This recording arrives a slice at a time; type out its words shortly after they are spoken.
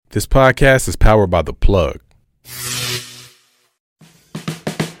This podcast is powered by The Plug.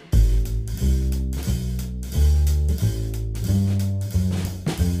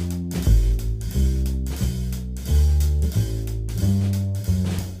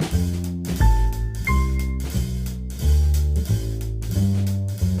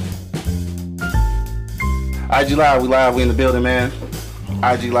 IG Live, we in the building, man.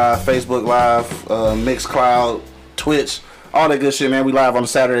 IG Live, Facebook Live, Mixcloud, Twitch, all that good shit, man. We live on a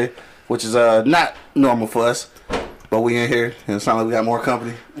Saturday, which is not normal for us, but we in here, and it sounds like we got more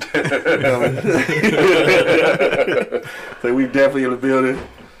company. So we definitely in the building.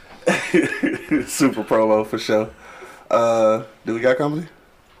 Super promo for sure. Do we got company?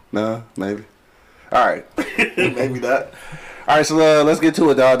 No, maybe. All right, maybe not. All right, so let's get to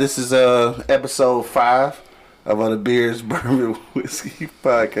it, dog. This is episode 5 of the Beers, Bourbon, Whiskey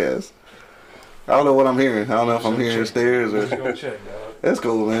podcast. I don't know what I'm hearing. I don't know if I'm hearing stairs or. Go check, dog. That's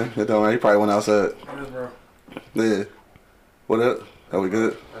cool, man. It don't matter. He probably went outside. Yes, bro. Yeah. What up? Are we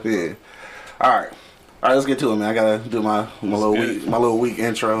good? Yeah. All right. Let's get to it, man. I gotta do my little week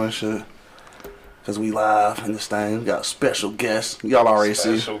intro and shit. Cause we live in this thing. We got a special guest. Y'all already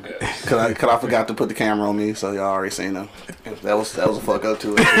see. Cause I forgot to put the camera on me, so y'all already seen them. That was a fuck up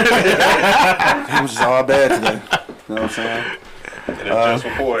to it. It was just all bad today. You know what I'm saying? Just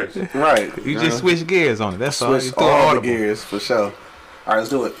for poise. Right. You just switch gears on it. That's all. Switch all the gears for sure. All right, let's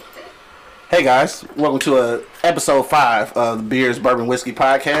do it. Hey guys, welcome to episode 5 of the Beers, Bourbon, Whiskey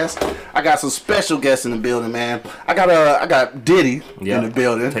podcast. I got some special guests in the building, man. I got Diddy in the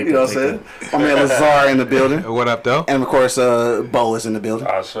building. You know what I'm saying? My man Lazar in the building. What up, though? And of course, Bo is in the building.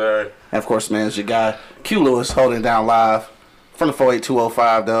 I say. And of course, man, it's your guy Q Lewis holding it down live from the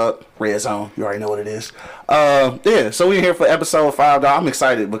 48205, dog. Red Zone. You already know what it is. Yeah. So we're here for episode 5, dog. I'm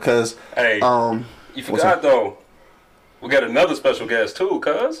excited because Hey, you forgot though. We got another special guest too,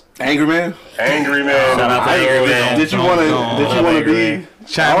 cuz. Angry Man. Angry Man. Shout out to Angry Man. Did you want to be?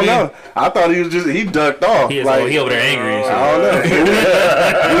 I don't know. I thought he ducked off. He over there angry and shit. I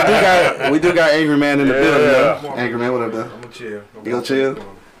don't know. we do got Angry Man in the building, though. Angry Man, what up, though? I'm gonna chill. You gonna chill?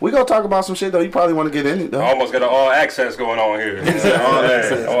 We gonna talk about some shit though. You probably want to get in it though. Almost got an all access going on here. All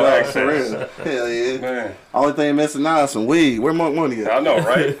access, all dog, access. for real. Hell yeah. Man, Only thing missing now is some weed. Where money at? I know,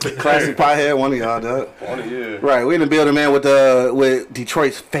 right? Classic Pothead, one of y'all, dog. One of you. Right, we in the building, man, with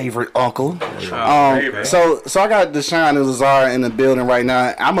Detroit's favorite uncle. Favorite. So I got Deshaun and Lazar in the building right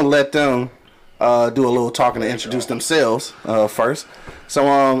now. I'm gonna let them do a little talking to introduce themselves first.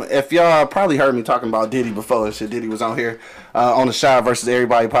 So if y'all probably heard me talking about Diddy before, and shit, Diddy was on here on the Shy versus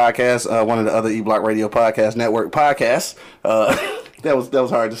Everybody podcast, one of the other E Block Radio Podcast Network podcasts. That was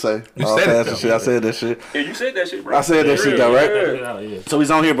hard to say. You said it, shit. I said that shit. Yeah, you said that shit, bro. I said that shit though, right? Yeah. So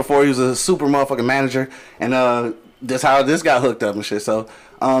he's on here before. He was a super motherfucking manager, and that's how this got hooked up and shit. So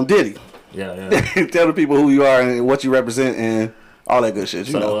Diddy, Yeah. tell the people who you are and what you represent and all that good shit.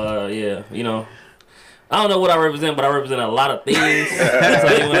 You know. So, you know, I don't know what I represent, but I represent a lot of things.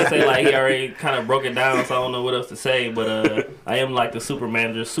 So you want to say, like, he already kind of broke it down, so I don't know what else to say. But I am like the super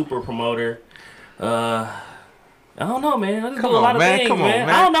manager, super promoter. I don't know, man. I just do a lot of things, man.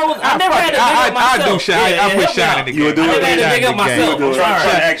 I don't know. I never had to big up myself. I do Shy. I put Shy in the game. You would do I never had to big up myself. I'm Trying to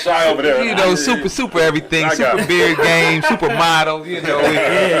sorry. act shy over there. You know, super everything, I got super it. beard game, super model. You know,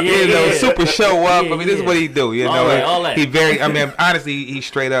 Yeah. super show up. Yeah, I mean, this is what he do. You All know, that. he very. I mean, honestly, he's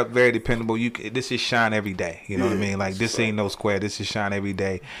straight up very dependable. This is Shine every day. You know what I mean? Like this ain't no square. This is Shine every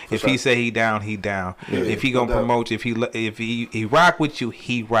day. If he say he down, he down. If he gonna promote you, if he rock with you,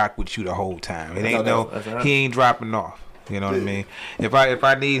 he rock with you the whole time. It ain't he ain't dropping off. You know what I mean? If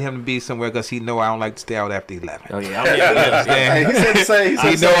I need him to be somewhere because he know I don't like to stay out after 11. Oh yeah, I'm Hey, he said the same.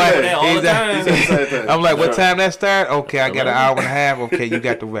 He know all the time. I'm like, what time that start? Okay, I got an hour and a half. Okay, you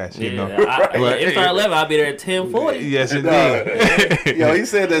got the rest. You know. If it start 11, I'll be there at 10:40. Yes, indeed. Yo, he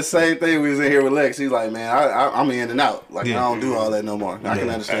said that same thing. We was in here with Lex. He's like, man, I'm in and out. Like Yeah. I don't do all that no more. I can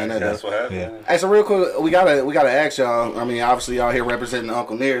understand that. That's Though. what happened. Yeah. Hey, so real quick, we gotta ask y'all. I mean, obviously y'all here representing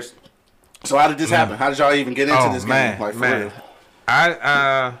Uncle Nears. So how did this happen? How did y'all even get into this game? Like for real?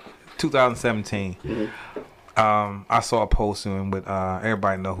 I 2017. I saw a posting with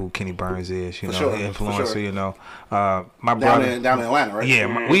everybody know who Kenny Burns is. You know, sure, influencer. for sure. You know, my brother Down in Atlanta, right?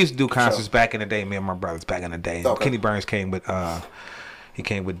 Yeah, we used to do concerts back in the day. Me and my brothers back in the day. Okay. Kenny Burns came with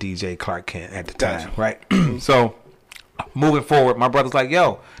DJ Clark Kent at the time, Gotcha. right? So moving forward, my brother's like,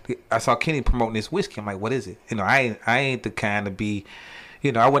 "Yo, I saw Kenny promoting this whiskey." I'm like, "What is it?" You know, I ain't the kind to be.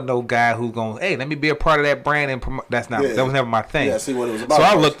 You know, I wasn't no guy who's going, hey, let me be a part of that brand and promote. That was never my thing. Yeah, see what it was about. So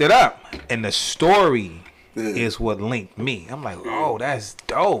I looked it up, and the story Yeah. is what linked me. I'm like, oh, that's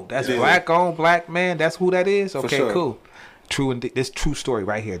dope. That's black owned, black man. That's who that is. Okay, sure. cool. this true story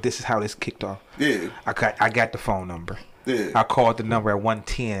right here. This is how this kicked off. Yeah. I got the phone number. Yeah. I called the number at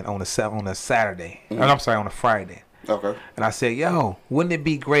 1:10 on a Saturday. Mm-hmm. I'm sorry, on a Friday. Okay. And I said, yo, wouldn't it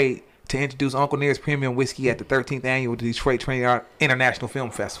be great to introduce Uncle Nearest Premium Whiskey at the 13th annual Detroit 20 International Film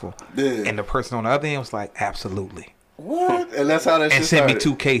Festival? Yeah. And the person on the other end was like, absolutely. What? And that's how that shit And sent started. me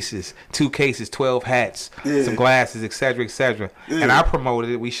 2 cases, 12 hats, Yeah. some glasses, etc., etc. Yeah. And I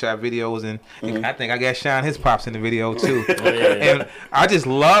promoted it. We shot videos, and I think I got Sean his pops in the video too. yeah. And I just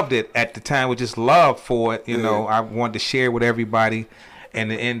loved it at the time. With just love for it, you Yeah. know. I wanted to share it with everybody,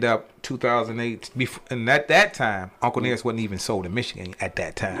 and it ended up 2008. And at that time, Uncle Nearest wasn't even sold in Michigan at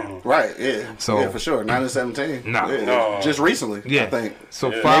that time. Right, yeah. So- yeah, for sure. 1917. No. Yeah. No. Just recently, Yeah. I think.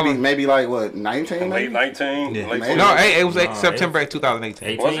 So Yeah. following, Maybe like what, 19? Late 19. yeah. Late Maybe. No, it was No, September 2018.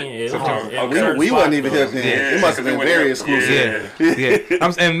 18. Was it? It September. was, Okay. We wasn't even here then. Yeah. It must have been very exclusive.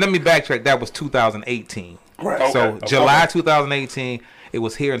 Yeah. And let me backtrack. That was 2018. Right. Okay. So July 2018, it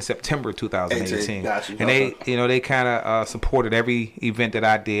was here in September 2018. Got you. And they kind of supported every event that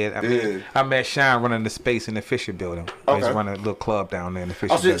I did. I mean, Yeah. I met Sean running the space in the Fisher Building. I was Okay. running a little club down there in the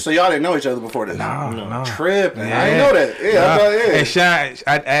Fisher Oh, Building. so y'all didn't know each other before this? No. Tripping. Yeah. I didn't know that. Yeah, I thought, yeah. And Sean,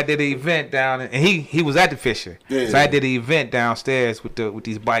 I did an event down, and he was at the Fisher. Yeah. So I did an event downstairs with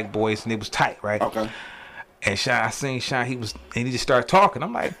these bike boys, and it was tight, right? Okay. And Sean, I seen Sean, he just started talking.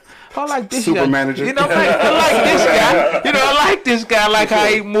 I'm like, I like this Super guy. manager. You know, I like this guy. You know, I like this guy. I like how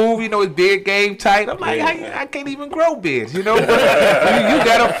he move. You know, his beard game tight. I'm like, I can't even grow beards. You know, but you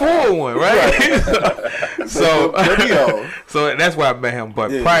got a full one, right? so so that's why I met him.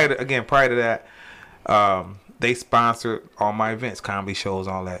 But Yeah. prior to that, they sponsored all my events, comedy shows,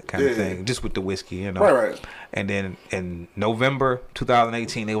 all that kind of Yeah. thing, just with the whiskey, you know. Right. And then in November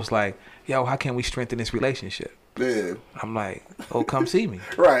 2018, they was like, yo, how can we strengthen this relationship? Yeah. I'm like, oh, come see me.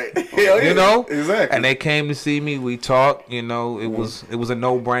 Right. Hell yeah. You know? Exactly. And they came to see me. We talked, you know, it was a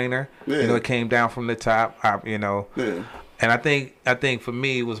no-brainer. Yeah. You know, it came down from the top, you know. Yeah. And I think for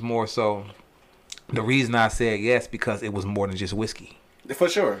me, it was more so the reason I said yes, because it was more than just whiskey. For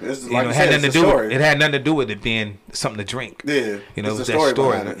sure. It's You like know, you it had said, nothing to it's a do story. with it had nothing to do with it being something to drink. Yeah. You know, It's it was the that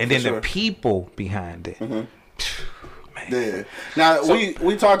story. behind it, And for then sure. the people behind it. Man. Yeah. Now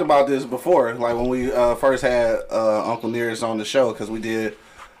we talked about this before, like when we first had Uncle Nearest on the show, because we did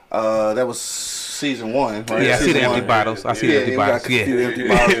that was season 1, right? Yeah, I see Season the empty 1. bottles. I see the empty we got bottles. a few Yeah. empty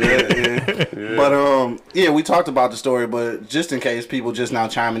bottles. Yeah. But we talked about the story, but just in case people just now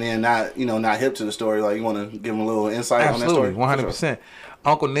chiming in, not hip to the story, like you want to give them a little insight on that story. Absolutely,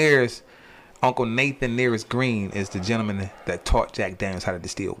 100%. Uncle Nathan Nearest Green is the gentleman that taught Jack Daniels how to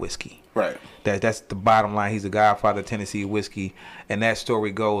distill whiskey. Right. That's the bottom line. He's the godfather of Tennessee whiskey, and that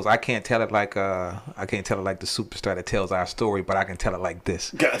story goes. I can't tell it like the superstar that tells our story, but I can tell it like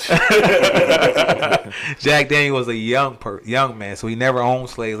this. Gotcha. Jack Daniels was a young man, so he never owned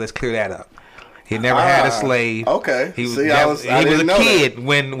slaves. Let's clear that up. He never had a slave. Okay. He was, See, I was he a was a kid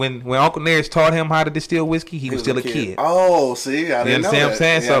when Uncle Nearest taught him how to distill whiskey. He was still a kid. Oh, see, I You didn't know understand that. what I'm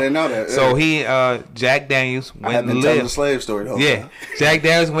saying? Yeah, I didn't know that. Yeah. So he, Jack Daniels, I went had and been telling the lived. slave story the whole Yeah, time. Jack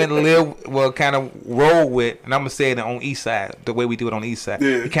Daniels went and lived, well, kind of rolled with, and I'm gonna say it on East Side, the way we do it on East Side.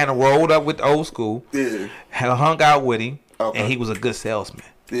 Yeah. He kind of rolled up with the old school, Yeah. hung out with him, Okay. and he was a good salesman.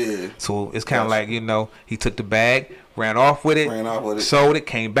 Yeah. So it's kind of Gotcha. like, he took the bag, ran off with it, sold it,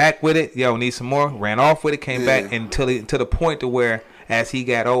 came back with it. Yo, need some more? Ran off with it, came back until to the point to where, as he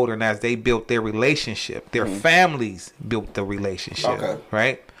got older and as they built their relationship, their families built the relationship, Okay.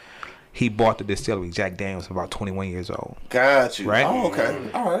 right? He bought the distillery. Jack Daniels was about 21 years old. Got you. Right? Oh, okay.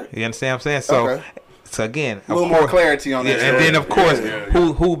 All right. You understand what I'm saying? So, Okay. so again, A little more clarity on that. and then of course, Yeah.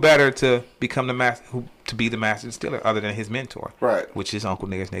 who better to become the master, to be the master distiller other than his mentor, Right. Which is Uncle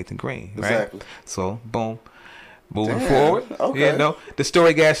Nearest Nathan Green, right? Exactly. So boom, moving Damn, forward, okay. the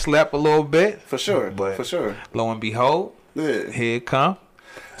story got slept a little bit, For sure. but For sure. lo and behold, Yeah. here it come.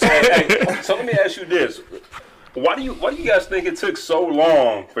 So, so let me ask you this: why do you guys think it took so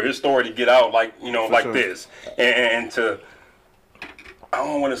long for his story to get out, like sure. this, and to, I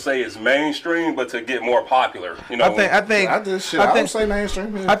don't want to say it's mainstream, but to get more popular? I think I would say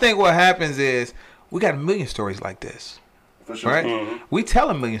mainstream. Yeah. I think what happens is we got a million stories like this, For sure. right? We tell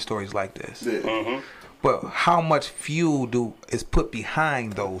a million stories like this. Yeah. But how much fuel is put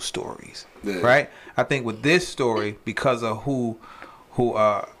behind those stories, Yeah. right? I think with this story, because of who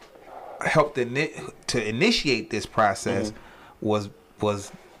helped to initiate this process, was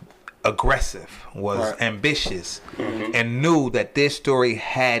aggressive, was Right. ambitious, and knew that this story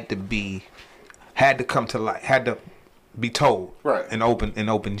had to come to light, had to be told, Right. an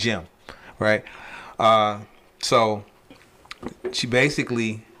open gem, right? So she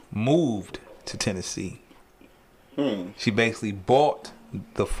basically moved to Tennessee She basically bought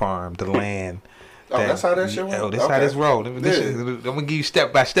the farm, the land. Oh, that's how that shit went? Oh, that's how this rolled. I'm gonna give you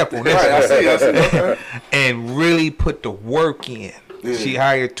step by step on this. Right, I see. Okay. And really put the work in. Yeah. She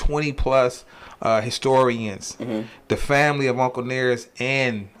hired 20 plus historians. The family of Uncle Nearest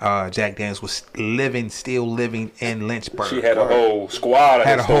and Jack Daniels was still living in Lynchburg. She had a whole squad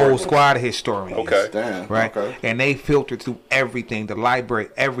of historians. Okay. Damn. Right? Okay. And they filtered through everything, the library,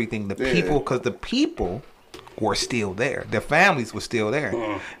 everything, the people, because the people were still there. Their families were still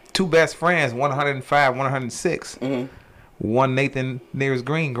there. Two best friends, 105, 106. One Nathan Nearest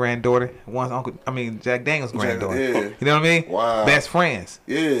Green granddaughter, Jack Daniels granddaughter. Yeah. You know what I mean? Wow. Best friends.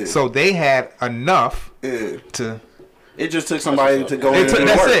 Yeah. So they had enough Yeah. to. It just took somebody to go in and do the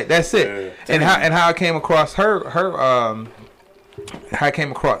That's work. it. That's it. Yeah. And how I came across how I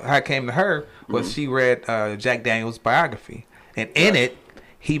came to her was she read Jack Daniels' biography, and in it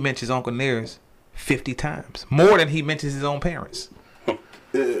he mentions Uncle Nearest 50 times, more than he mentions his own parents.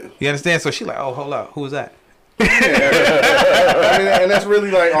 You understand? So she like, oh, hold up, who's that? I mean, and that's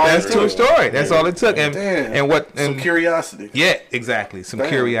really like all That's it true took. story. That's all it took. And Damn. and what Some and curiosity. yeah, exactly. Some Damn.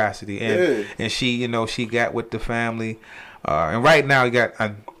 curiosity, and Yeah. she, she got with the family, and right now you got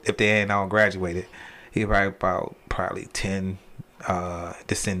if they ain't all graduated, he probably 10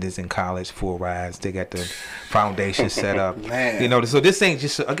 descendants in college, full rides. They got the foundation set up. Man. So this ain't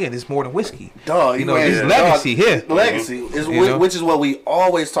just it's more than whiskey. Dog, This legacy here. Legacy is which is what we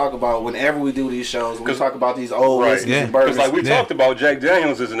always talk about whenever we do these shows. We talk about these old Right. whiskeys Yeah. and bourbons. Because like we talked about, Jack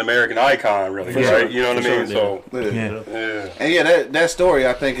Daniels is an American icon, really, right? sure. You know what I mean? So, Yeah. And yeah, that story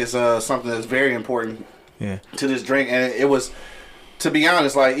I think is something that's very important Yeah. to this drink, and it was. To be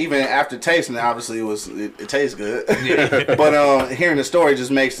honest, like even after tasting it, obviously it tastes good. But hearing the story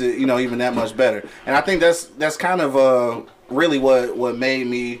just makes it, even that much better. And I think that's kind of really what made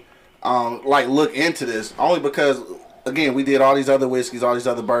me like look into this. Only because again, we did all these other whiskeys, all these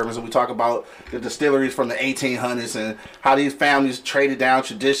other bourbons, and we talk about the distilleries from the 1800s and how these families traded down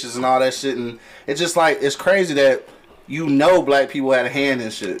traditions and all that shit. And it's just like it's crazy that black people had a hand in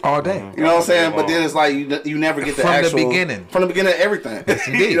shit All day. You know what I'm saying? But then it's like you never get the From the actual beginning. From the beginning of everything.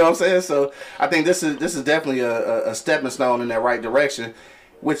 indeed. You know what I'm saying? So I think this is definitely a stepping stone in that right direction,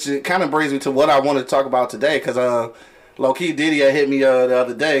 which it kind of brings me to what I wanted to talk about today. Because low key Diddy had hit me the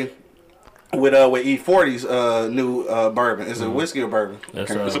other day with E40's new bourbon. Is it whiskey or bourbon?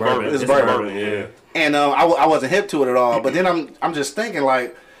 That's it's a bourbon. bourbon. It's It's bourbon. bourbon, yeah. And I wasn't hip to it at all. But then I'm just thinking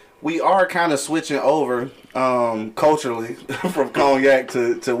like we are kind of switching over culturally from cognac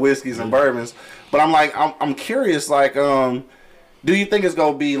to whiskeys and bourbons. But I'm curious, like, do you think it's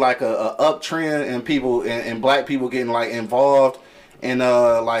gonna be like a uptrend in people and black people getting like involved in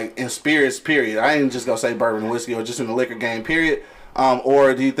like in spirits period? I ain't just gonna say bourbon and whiskey or just in the liquor game period.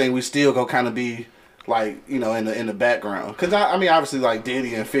 Or do you think we still go kind of be like in the background? Because I mean obviously like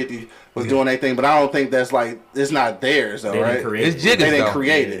Diddy and 50 was doing their thing, but I don't think that's like it's not theirs though, right? It's Jiggers They didn't though.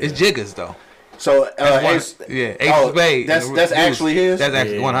 create it. It's Jiggers though. So Ace Spade. that's actually his. That's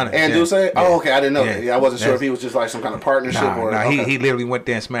actually 100. And yeah. Duce? Yeah. Oh, okay. I didn't know that. Yeah, I wasn't sure That's- if he was just like some kind of partnership or. Nah, okay. he literally went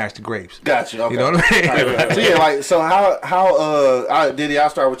there and smashed the grapes. Gotcha. Okay. You know what I mean? All right. So yeah, like so how Diddy? I'll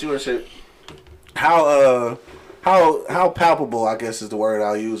start with you and shit. How palpable, I guess is the word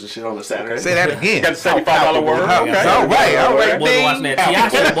I'll use and shit on a Saturday. Say that again. Got the $75 word. How- Okay. All right, all right. Wasn't watching that T.I.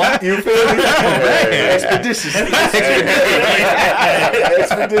 shit, boy. You feel me?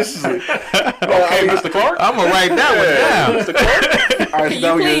 Expeditiously. Okay, Mr. Clark. I'm gonna write that one down. Mr. Clark. All right, Can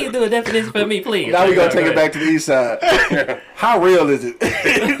now you we please do a definition for me, please? Now we're gonna take it back to the east side. How real is it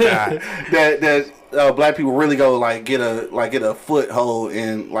that black people really go get a foothold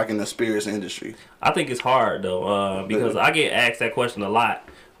in the spirits industry? I think it's hard though, because I get asked that question a lot.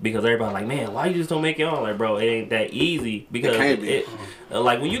 Because everybody like, man, why you just don't make your own? Like, bro, it ain't that easy. Because can't be.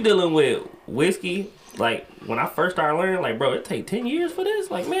 like when you dealing with whiskey, like when I first started learning, like, bro, it take 10 years for this.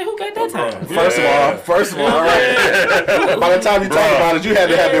 Like, man, who got that time? First of all, all right. By the time you talk about it, you had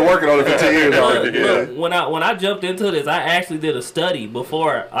to have been working on it for 10 years already. Look, when I jumped into this, I actually did a study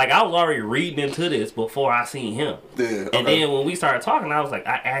before. Like I was already reading into this before I seen him. Yeah, And okay. then when we started talking, I was like,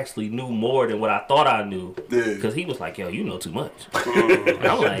 I actually knew more than what I thought I knew. Yeah. Because he was like, yo, you know too much. And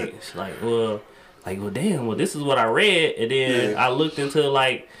I'm well, damn. Well, this is what I read, and then I looked into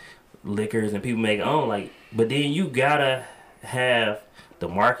like liquors and people make it own. Like, but then you gotta have the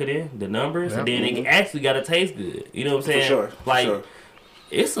marketing, the numbers, and then it actually gotta taste good. You know what I'm saying? sure, Like, for sure.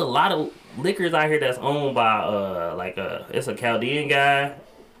 it's a lot of liquors out here that's owned by it's a Chaldean guy.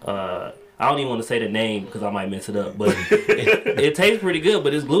 I don't even want to say the name because I might mess it up, but it tastes pretty good,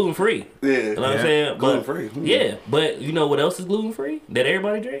 but it's gluten free. Yeah. You know what I'm saying? Gluten free. Yeah, but you know what else is gluten free that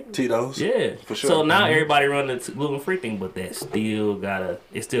everybody drink? Tito's. Yeah, for sure. So now everybody run the gluten free thing, but that still gotta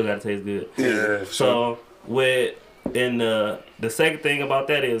taste good. Yeah. So with the second thing about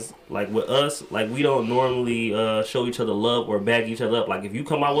that is like with us, like we don't normally show each other love or back each other up. Like if you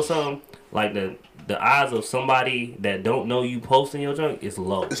come out with something, like the odds of somebody that don't know you posting your junk is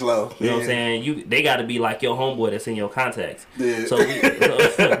low. It's low. You know what I'm saying? They got to be like your homeboy that's in your contacts. Yeah. So we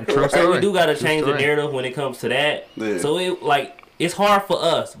do got to change the narrative when it comes to that. Yeah. So it's hard for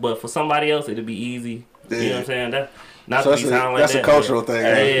us, but for somebody else it'll be easy. Yeah. You know what I'm saying? That not So to be sound like that's that. a cultural thing.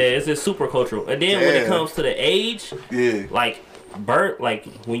 Yeah, it's just super cultural. And then when it comes to the age, yeah, like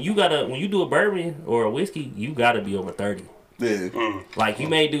when you do a bourbon or a whiskey, you gotta be over 30. Yeah. Like you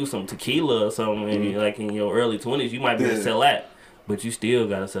may do some tequila or something, and like in your early 20s, you might be able to sell that, but you still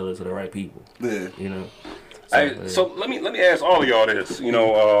gotta sell it to the right people. Yeah. You know. So let me ask all of y'all this. You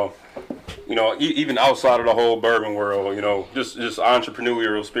know, even outside of the whole bourbon world, you know, just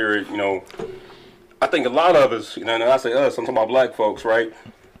entrepreneurial spirit. You know, I think a lot of us, you know, and I say us, I'm talking about black folks, right?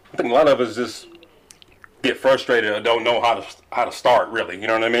 I think a lot of us just get frustrated or don't know how to start really. You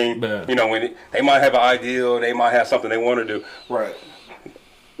know what I mean? Yeah. You know, when they might have an ideal, they might have something they want to do. Right.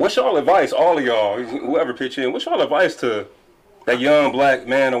 What's y'all advice, all of y'all, whoever pitch in, what's y'all advice to that young black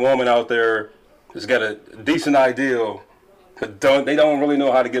man or woman out there that's got a decent ideal, but they don't really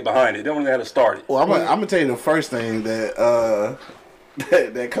know how to get behind it. They don't really know how to start it. Well, I'm gonna tell you the first thing that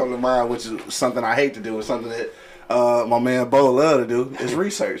that come to mind, which is something I hate to do, is something that my man Bo love to do, is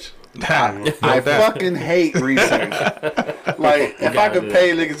research. I fucking hate research. Like, if I could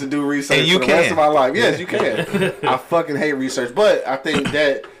pay niggas to do research for the rest of my life, yes, you can. I fucking hate research, but I think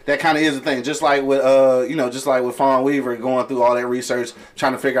that kind of is the thing. Just like with just like with Fawn Weaver going through all that research,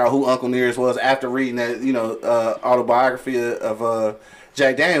 trying to figure out who Uncle Nearest was after reading that autobiography of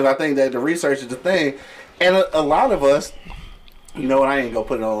Jack Daniels. I think that the research is the thing, and a lot of us. You know what? I ain't gonna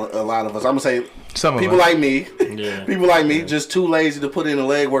put it on a lot of us. I'm gonna say people like me. Yeah. People like me just too lazy to put in the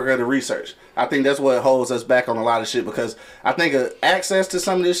legwork or the research. I think that's what holds us back on a lot of shit, because I think access to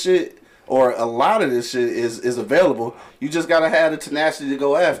some of this shit or a lot of this shit is available. You just gotta have the tenacity to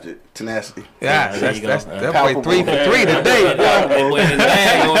go after it. Tenacity. Yeah, that's that boy 3 for 3 today. Boy,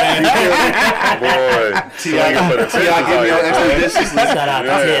 T.I. give me your expeditions.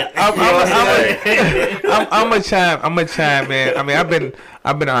 I'm a chime, man. I mean, I've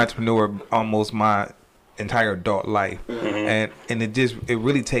been an entrepreneur almost my entire adult life, and it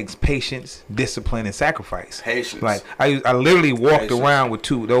really takes patience, discipline, and sacrifice. Patience. Like I literally walked around with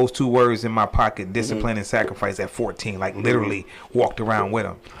those two words in my pocket, discipline and sacrifice, at 14. Like literally walked around with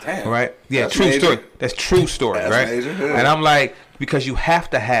them. Damn. Right? Yeah, that's true major. Story. That's true story, that's right? Major, yeah. And I'm like, because you have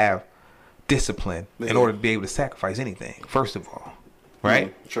to have discipline in order to be able to sacrifice anything. First of all,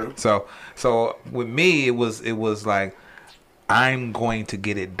 right? True. So with me, it was like, I'm going to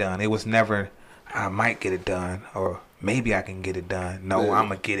get it done. It was never, I might get it done, or maybe I can get it done. No, I'm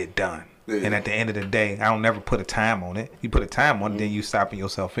going to get it done. Yeah. And at the end of the day, I don't never put a time on it. You put a time on it, then you stopping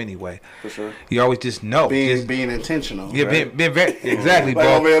yourself anyway. For sure. You always just know. Being intentional. Yeah, right? being very, exactly,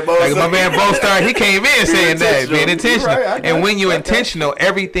 Bo. Like my man Bo started, he came in saying that. Being intentional. Right, and when you're intentional,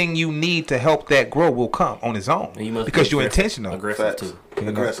 everything you need to help that grow will come on its own. Because you're intentional. Aggressive, too.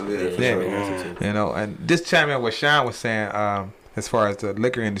 Aggressive, yeah. You know, and this chime in what Sean was saying, as far as the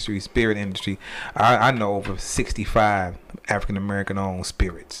liquor industry, spirit industry, I know over 65 African American owned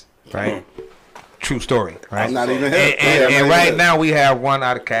spirits, right? True story, right? I'm not even here. And right now we have one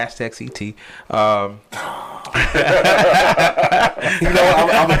out of Castex ET. You know,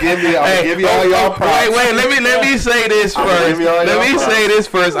 I'm gonna give you all y'all props. Wait, let me say this first. Say this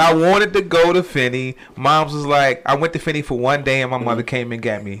first. I wanted to go to Finney. Mom's was like, I went to Finney for one day, and my mother came and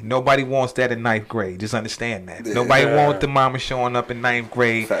got me. Nobody wants that in 9th grade. Just understand that. Yeah. Nobody wants the mama showing up in 9th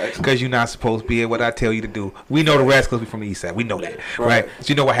grade because you're not supposed to be what I tell you to do. We know the rest because we're from the East Side. We know that, right? So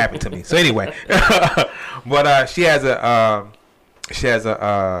you know what happened to me. So anyway, but she has a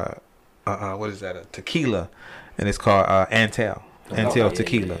what is that? A tequila. And it's called Antel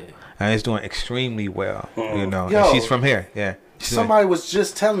Tequila. And it's doing extremely well, you know. Yo, and she's from here, yeah. Somebody was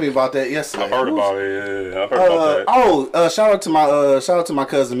just telling me about that yesterday. I heard about it. Yeah, I heard about that. Shout out to my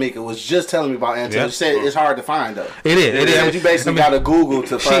cousin Mika. Was just telling me about Antel. She said it's hard to find though. It is. You basically got to Google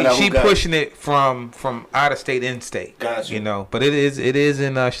to find out. She pushing it from out of state, in state. Gotcha. You know, but it is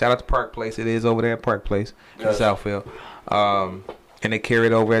in shout out to Park Place. It is over there at Park Place in Southfield. and they carry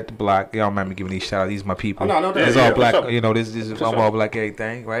it over at the block. Y'all remember giving these shout outs. These are my people. Oh, no, It's yeah, all black. sure. You know, this is I'm all black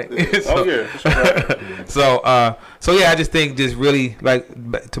everything, right? Oh yeah. So yeah, I just think just really like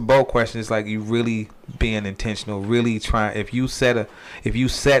to both questions, like you really being intentional, really trying. If you set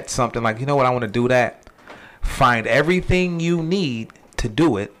something like, you know what, I want to do that, find everything you need to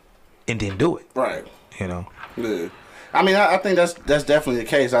do it, and then do it. Right. You know. Yeah. I mean, I think that's definitely the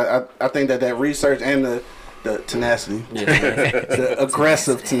case. I think that research and the tenacity, the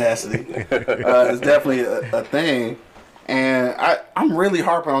aggressive tenacity, is definitely a thing. And I'm really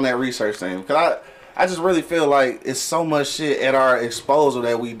harping on that research thing because I just really feel like it's so much shit at our disposal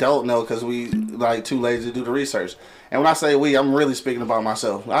that we don't know because we like too lazy to do the research. And when I say we, I'm really speaking about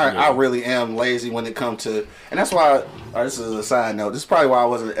myself. I really am lazy when it comes to, and that's why. This is a side note. This is probably why I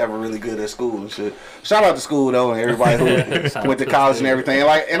wasn't ever really good at school and shit. Shout out to school though, and everybody who went to college and everything.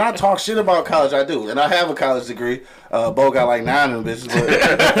 And I talk shit about college. I do, and I have a college degree. Bo got like 9 of them bitches, but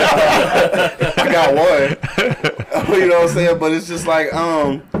I got one. You know what I'm saying? But it's just like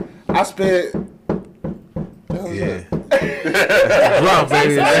I spent. Yeah. Drum,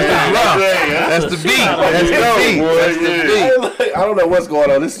 baby. That's the beat. That's the beat. That's the beat. I don't know what's going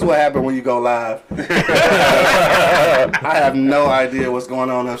on. This is what happened when you go live. I have no idea what's going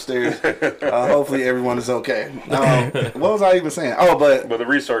on upstairs. Hopefully everyone is okay. What was I even saying? Oh, but the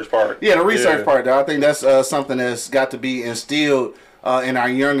research part. Yeah, the research part, though. I think that's something that's got to be instilled in our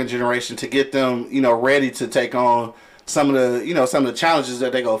younger generation to get them, ready to take on some of the challenges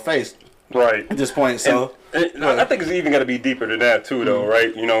that they go face. Right. At this point, so. And I think it's even got to be deeper than that too, though,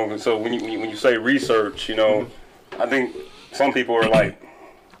 right? So when you say research, I think some people are like,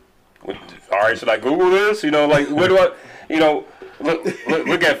 all right, should I Google this? Like where do I,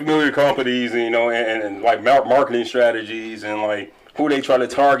 look at familiar companies, and like marketing strategies and like who they try to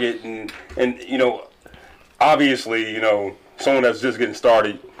target and obviously, someone that's just getting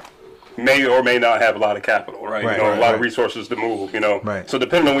started may or may not have a lot of capital, right? A lot of resources to move, Right. So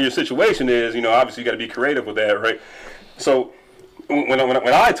depending on what your situation is, obviously you got to be creative with that, right? So when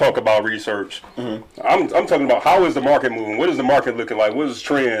I talk about research, I'm talking about how is the market moving? What is the market looking like? What is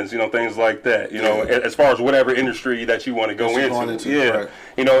trends? Things like that. As far as whatever industry that you want to go into. Yeah. Right.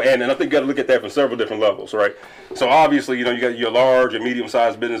 And I think you got to look at that from several different levels, right? So obviously, you got your large and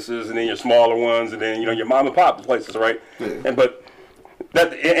medium-sized businesses, and then your smaller ones, and then your mom and pop places, right? Yeah.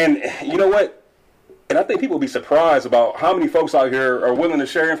 And you know what? And I think people will be surprised about how many folks out here are willing to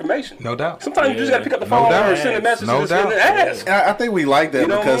share information. No doubt. Sometimes you just got to pick up the phone or send a message and ask. And I think we like that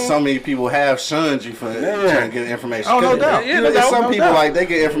because what so many people have shunned you for trying to get information. Oh, no doubt. Some people like they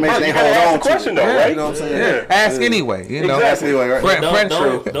get information, they hold on to question, it. though, right? You know what I'm saying? Yeah. Ask anyway. Ask anyway, right?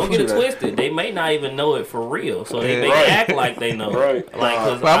 Don't get it twisted. They may not even know it for real, so they may act like they know. Right.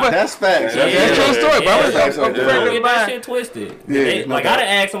 That's facts. That's your story, bro. Don't get that shit twisted. Like I done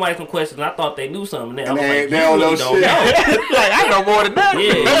asked somebody some questions, and I thought they knew something. I was like, they don't know shit. Like I know more than that.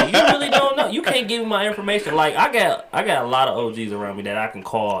 Yeah, you really don't know. You can't give me my information. Like I got a lot of OGs around me that I can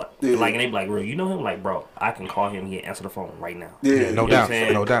call. Like and they be like, "Bro, you know him?" Like, bro, I can call him. He answer the phone right now. Yeah, no doubt.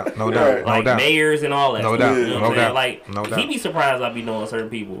 Like mayors and all that. No stuff. doubt. You know what I'm saying? Like No doubt. he be surprised I be knowing certain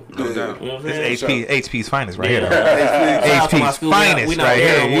people. No doubt. You know what I'm saying? HP's finest right here. HP's finest right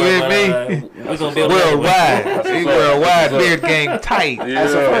here. You with me? We gonna build worldwide. Worldwide beard game tight. Yeah.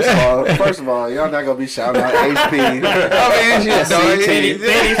 So first of all, y'all not gonna be shouting out HP. I mean, shit,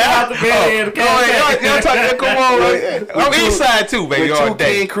 Benny, shout out to Benny. Y'all talking? Come on, I'm east side too, baby. All two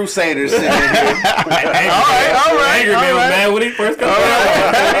day. King Crusaders sitting here. All right. Angry man was mad when he first come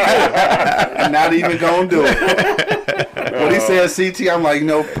out. Not even gonna do it. When he said CT, I'm like,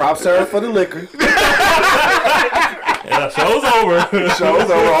 props to her for the liquor. Yeah, show's over. Show's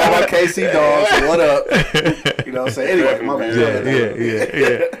over. All my KC dogs. What up? You know what I'm saying? Anyway, my bad.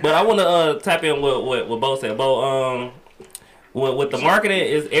 Yeah. But I want to tap in with what Bo said. Bo, with the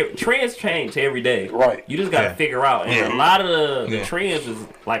marketing trends change every day. Right. You just got to figure out, and a lot of the trends is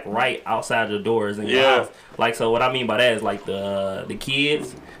like right outside the doors in your house. Like, so what I mean by that is like the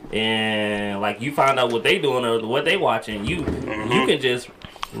kids, and like you find out what they doing or what they watching. You can just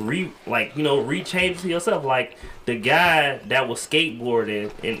rechange to yourself. Like the guy that was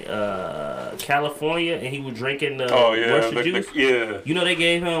skateboarding in California and he was drinking the Russia juice. You know they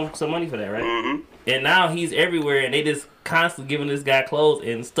gave him some money for that, right? Mm-hmm. And now he's everywhere, and they just constantly giving this guy clothes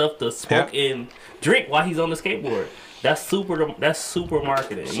and stuff to smoke and drink while he's on the skateboard. That's super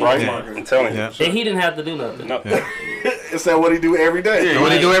marketing. Right, I'm telling you. And he didn't have to do nothing. It's that what he do every day.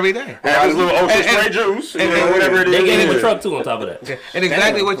 What he do every day. Have his little ocean spray juice, and whatever it is. They gave him a truck too on top of that. And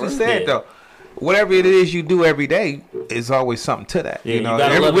exactly what you said though. whatever it is you do every day is always something to that. Yeah, you know,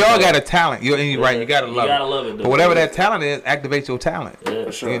 we all got a talent. You're right. You gotta love it. But whatever that talent is, activate your talent. Yeah,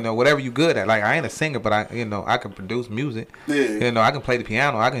 for sure. You know, whatever you good at. Like I ain't a singer, but I can produce music. Yeah. You know, I can play the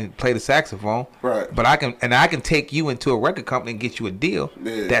piano. I can play the saxophone. Right. But I can take you into a record company and get you a deal.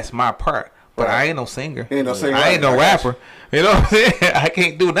 Yeah. That's my part. But Right. I ain't no singer. Ain't no singer, I ain't right. no rapper. You know what I'm saying? I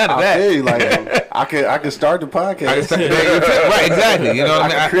can't do none of I that. feel you, like I can start the podcast. I can start, right, exactly. You know what I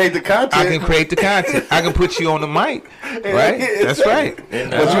mean? I can create the content. I can create the content. I can put you on the mic. Right? That's right.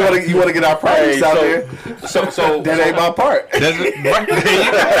 But you want to get our projects out there. So That ain't my part.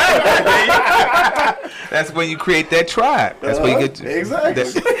 That's when you create that tribe. That's where you get. Exactly.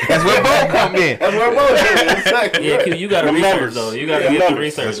 That's where Bo come in. That's where both. Exactly. Yeah, Q, you got to The research numbers. though. You got to The get the numbers.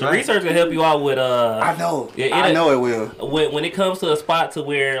 research. That's The right. research can help you out with I know. Yeah, I know it will. when it comes to a spot to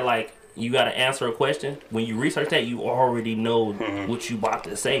where like you got to answer a question. When you research that, you already know what you about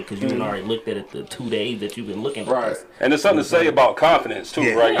to say because you already looked at it the 2 days that you've been looking at Right. this. and there's something to say about confidence too,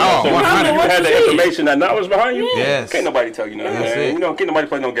 Yeah. right? You Oh, know, so 100. you had the information, that knowledge behind you. Yes. Can't nobody tell you nothing, That's man. it. You know, can't nobody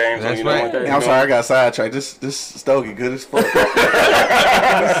play no games. That's you know, right. like that, I'm sorry, I got sidetracked. This Stogie good as fuck.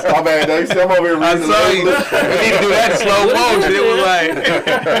 My bad, though. I'm over here I reading. saw you. We need to do that in slow motion. It was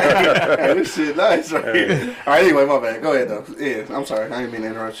like. Hey, this shit nice right here. All right, anyway, my bad. Go ahead, though. Yeah, I'm sorry. I didn't mean to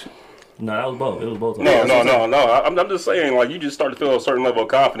interrupt you. No, that was both. It was both. Of No, them. no. I'm just saying, like, you just start to feel a certain level of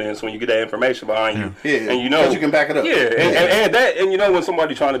confidence when you get that information behind you. Yeah, and you know 'cause you can back it up. Yeah, and you know when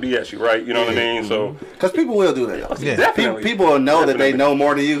somebody trying to BS you, right? You know what I mean? So Because people will do that. Yeah. definitely, People will know that they know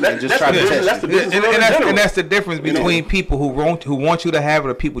more than you and just try to test that's the you. business world in And general. that's the difference between people who want you to have it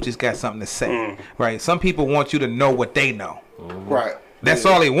or people just got something to say. Right? Some people want you to know what they know. Right. That's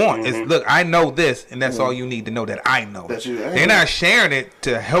all they want. Is look, I know this, and that's all you need to know that I know. That you- They're not sharing it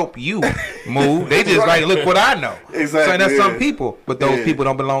to help you move. They just like, look what I know. Exactly, So that's some yeah. people, but those Yeah. people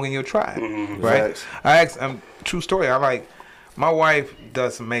don't belong in your tribe, right? Facts. I asked, true story. I like, my wife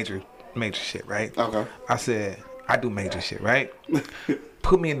does some major shit, right? Okay. I said, I do major shit, right?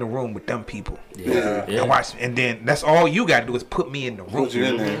 Put me in the room with them people. Yeah. And watch, and then that's all you gotta do is put me in the room. Put you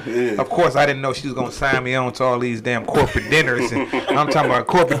in there. Yeah. Of course, I didn't know she was gonna sign me on to all these damn corporate dinners, and I'm talking about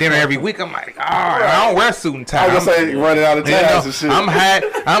corporate dinner every week. I'm like, I don't wear suit and tie. I was gonna say running out of You know, ties and shit.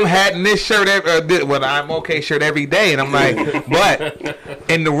 I'm hatting this shirt, I'm okay shirt every day, and I'm like, but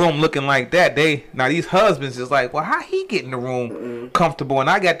in the room looking like that, these husbands is like, well, how he get in the room comfortable, and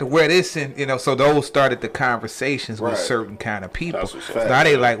I got to wear this, and so those started the conversations with Right. certain kind of people. That's what's up. Now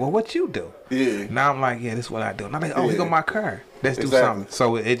they like, well, what you do? Yeah. Now I'm like, yeah, this is what I do. And I'm like, oh, he Yeah. got my car. Let's do Exactly. something.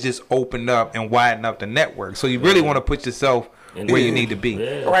 So it just opened up and widened up the network. So you really want to put yourself where you need to be.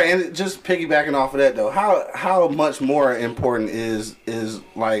 Yeah. Right, and just piggybacking off of that though, how much more important is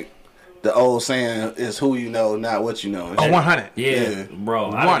like the old saying is who you know, not what you know. Oh, 100. Yeah, bro.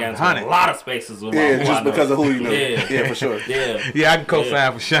 I done got into 100. a lot of spaces with my Yeah, who I just know. because of who you know. Yeah. Yeah, for sure. Yeah. Yeah, I can co-sign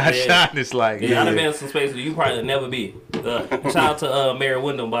Yeah. for Shine. Yeah. Shine is like, Yeah, I done been in some spaces you probably never be. Shout out to Mary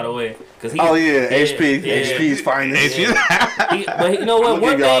Wyndham, by the way. Cause he, Oh yeah, HP, yeah. HP's finest. But you know what? I'ma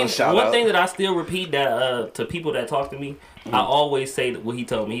give y'all a shout One out. thing that I still repeat that to people that talk to me, I always say that what he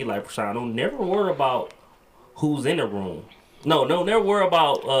told me. He like, Prashant, don't never worry about who's in the room. No, never worry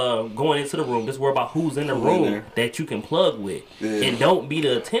about going into the room. Just worry about who's in the Who's in room there. that you can plug with, Yeah. and don't be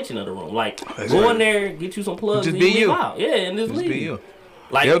the attention of the room. Like That's go right. in there, get you some plugs, Just and be leave you. out. Yeah, and just Just leave. be you.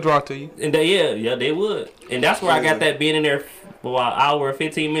 Like They'll draw to you. and yeah, they would. And that's where I got that being in there for an hour and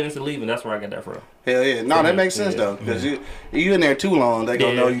 15 minutes and leaving. That's where I got that from. Hell yeah, no, that makes sense Yeah. though, because you in there too long, they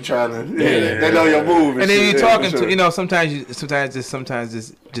gonna Yeah. know you trying to. Yeah. They know your move. And then shit. you're Yeah, talking for sure. to, sometimes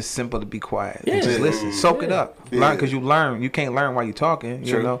it's just simple to be quiet. Yeah. And just Yeah. listen, soak it up, Yeah. learn, because you learn. You can't learn while you're talking.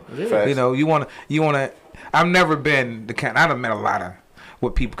 True. You know, Facts. you wanna. I've never been the kind. I've met a lot of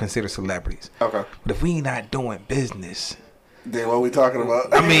what people consider celebrities. Okay, But if we not doing business, then what we talking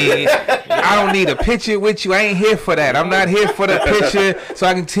about? I mean, I don't need a picture with you. I ain't here for that. I'm not here for the picture so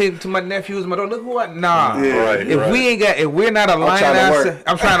I can tip to my nephews. My daughter, look who I. Nah. Yeah. Right. If we're not aligning trying to ourselves, work.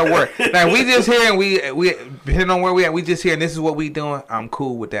 I'm trying to work. Now we just here and we depending on where we at, we just here and this is what we doing. I'm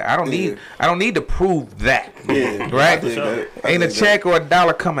cool with that. I don't need to prove that. Yeah, Right? I dig that. I Ain't a dig that. check or a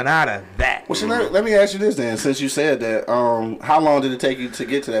dollar coming out of that. Well, so let me ask you this then. Since you said that, how long did it take you to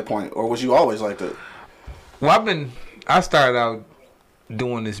get to that point, or was you always like that? Well, I started out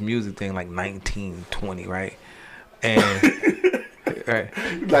doing this music thing like 19, 20, right? And right.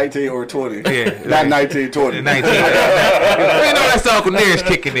 19 or 20? Yeah, Not 19, 20. 19. Well, you know that's Uncle Nearest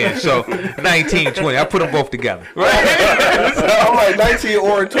kicking in. So 19, 20. I put them both together. Right? I'm like 19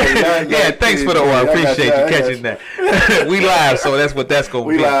 or 20. Yeah, thanks for the one. I appreciate you catching that. We live, so that's what that's gonna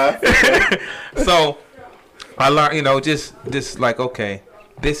We be. live. So I learned, just like, okay,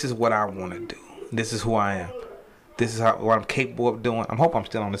 this is what I want to do. This is who I am. This is what I'm capable of doing. I hope I'm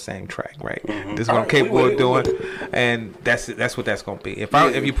still on the same track, right? This is what I'm capable of doing, and that's what that's gonna be. If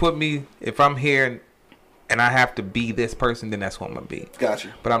I'm here and I have to be this person, then that's what I'm gonna be.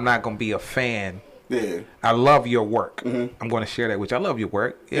 Gotcha. But I'm not gonna be a fan. Yeah. I love your work. I'm gonna share that with you. I love your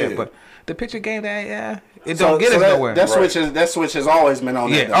work. Yeah. But the picture game, it don't get us nowhere. That switch has always been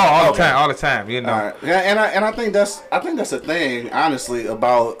on. Yeah. All the time. You know. All right. Yeah, and I think that's a thing, honestly,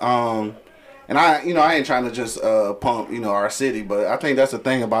 about and I ain't trying to just pump our city, but I think that's the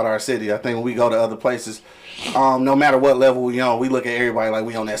thing about our city. I think when we go to other places, no matter what level we on, we look at everybody like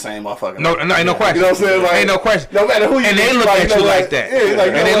we on that same motherfucker. No, ain't no question. You know what I'm saying? Like, ain't no question. No matter who you and they look at you like that. Yeah,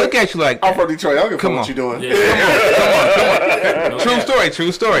 like, and they look at you like that. I'm from Detroit. I don't give a fuck what you doing. Yeah. Come on.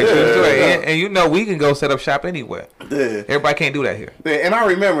 True story. And we can go set up shop anywhere. Yeah. Everybody can't do that here. Yeah, and I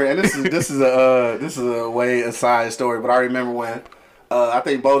remember, and this is a way aside story, but I remember when. I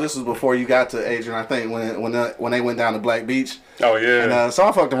think, Bo, this was before you got to Adrian. I think when they went down to Black Beach. Oh yeah. And so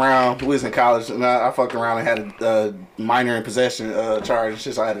I fucked around. We was in college, and I fucked around and had a minor in possession charge and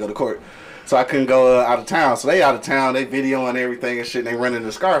shit. So I had to go to court. So I couldn't go out of town. So they out of town. They videoing everything and shit. And they running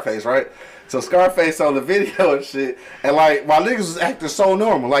to Scarface, right? So Scarface on the video and shit. And like my niggas was acting so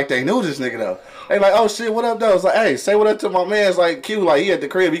normal, like they knew this nigga though. They like, oh shit, what up though? It's like, hey, say what up to my man's like Q, like he at the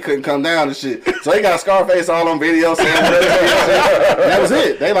crib, he couldn't come down and shit. So they got Scarface all on video saying what up, and that was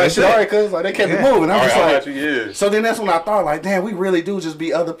it. They like, shit, alright, cuz like they kept it moving. I'm just like, so then that's when I thought, like, damn, we really do just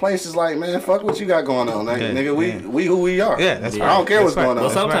be other places. Like, man, fuck what you got going on, like, nigga. We who we are. Yeah, that's I don't care what's going on. Well,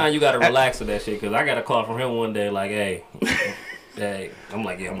 sometimes you gotta relax with that shit, cause I got a call from him one day, like, hey. Hey, I'm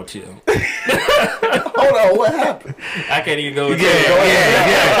like, yeah, I'm gonna chill. Hold on, what happened? I can't even go into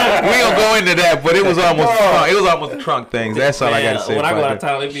Yeah. We don't go into that, but it was almost a trunk thing. That's all I gotta say. When I go out of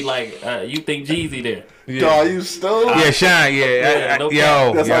town, it'd be like, you think Jeezy there? Yeah. Dog, you stole? Yeah, Shine. Yeah, I'll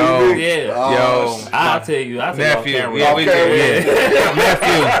tell you nephew.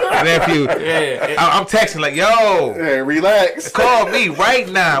 Nephew. Yeah, I'm texting like, yo, hey, relax. Call me right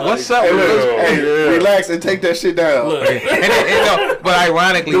now. What's up? Hey, relax and take that shit down. Look. But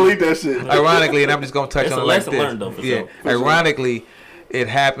ironically, delete that shit. Ironically, and I'm just gonna touch on it like this. Learned, though, for sure. Ironically, it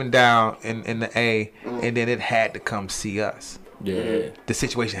happened down in the A, and then it had to come see us. Yeah. The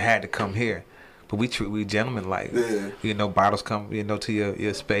situation had to come here. But we gentlemen like, bottles come, to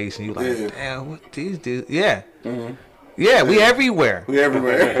your space, and you like, damn, what these dudes? Yeah. Mm-hmm. Yeah, we everywhere. We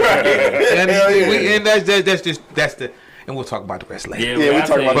everywhere. and that's the. And we'll talk about the rest later. Yeah, we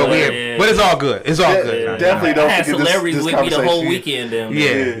talk about that. But it's all good. It's all good. Definitely don't forget celebrities this with me the whole weekend.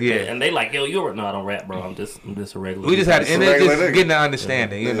 Yeah. And they like, yo, I don't rap, bro. I'm just a regular. We just had, and it's just getting the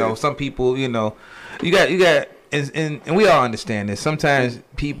understanding. You know, some people, you got. And we all understand this. Sometimes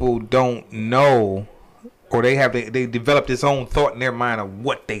people don't know, or they develop this own thought in their mind of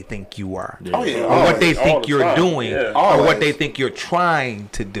what they think you are, or what they think you're doing, or what they think you're trying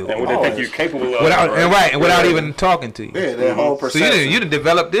to do, and what they think you're capable of, without even talking to you. Yeah, that whole perception. So you done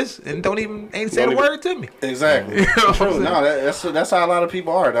develop this and ain't said a word to me. Exactly. True. No, that's how a lot of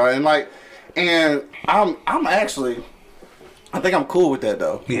people are, dog. And I'm actually. I think I'm cool with that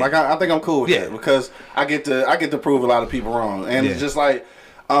though. Yeah. Like I think I'm cool with that because I get to prove a lot of people wrong, and it's just like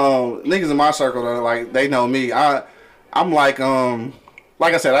niggas in my circle that are like they know me. I'm like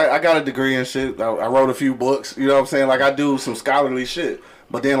I said, I got a degree and shit. I wrote a few books. You know what I'm saying? Like I do some scholarly shit.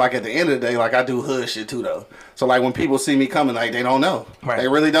 But then, like, at the end of the day, like, I do hood shit, too, though. So, like, when people see me coming, like, they don't know. Right. They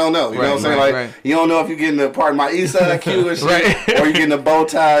really don't know. You know what I'm saying? Like, you don't know if you're getting the part of my east side Q and shit, or you're getting a bow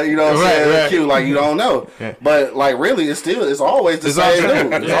tie, you know what I'm saying, Q. Like, you don't know. But, like, really, it's always the same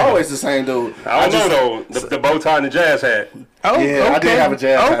dude. It's always the same dude. I don't know, though. The bow tie and the jazz hat. Oh, yeah, okay. I did have a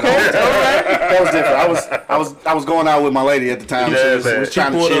jazz hat. That was different. I was going out with my lady at the time. She was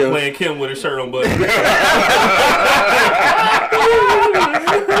trying to chill. She pulled up playing Kim with her shirt on button.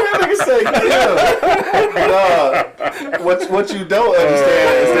 What you don't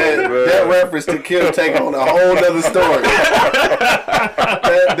understand is that reference to Kim take on a whole nother story.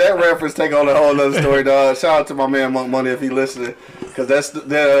 that reference take on a whole nother story, dog. Shout out to my man Monk Money if he listening, because that's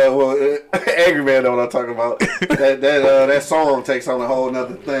Angry Man know what I'm talking about. That song takes on a whole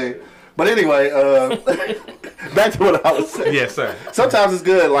nother thing. But anyway, back to what I was saying. Yes, sir. Sometimes it's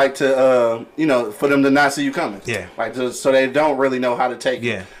good, like to for them to not see you coming. Yeah. Like so they don't really know how to take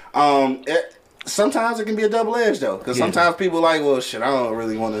it. Yeah. Sometimes it can be a double edge though, because sometimes people like, well, shit, I don't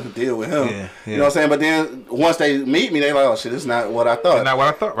really want to deal with him. Yeah. You know what I'm saying? But then once they meet me, they like, oh shit, this is not what I thought. It's not what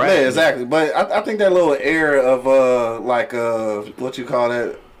I thought, right? Yeah, exactly. But I think that little air of what you call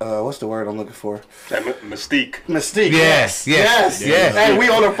that. What's the word I'm looking for? That mystique. Mystique. Yes. Hey, we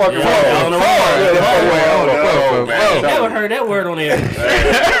on the fucking road. Never heard that word on there.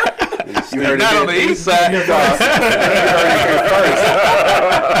 You heard Not it on the east side.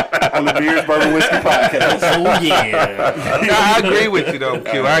 On the Beers, Bourbon, Whiskey podcast. Oh yeah. No, I agree with you though,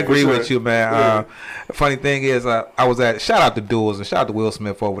 Q. I agree with you, man. Funny thing is, I was at shout out to Duels and shout out to Will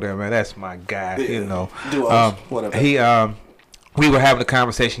Smith over there, man. That's my guy. Yeah. You know, Duos, whatever. he we were having a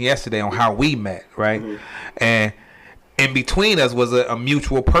conversation yesterday on how we met, right? And in between us was a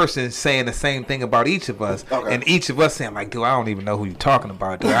mutual person saying the same thing about each of us, and each of us saying like, "Dude, I don't even know who you're talking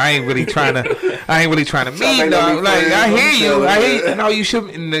about. Dude. I ain't really trying to meet. Dog. Like, I hear you. No, you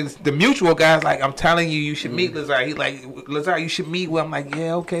should." And the mutual guy's like, "I'm telling you, you should meet Lazar." He like, "Lazar, you should meet Will." I'm like,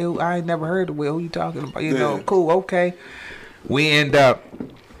 "Yeah, okay. I ain't never heard of Will. Who you talking about? You know, cool, okay." We end up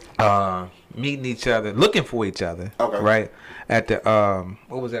meeting each other, looking for each other, right? At the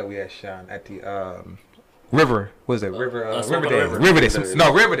what was that we had, Sean? At the River, what was that? River Days.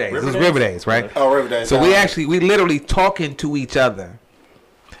 No, River Days. It was River Days, right? Oh, River Days. So we literally talking to each other,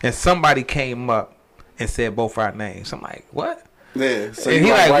 and somebody came up and said both our names. I'm like, what? Yeah. So and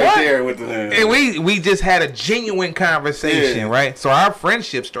he like right what? there with the. And we just had a genuine conversation, right? So our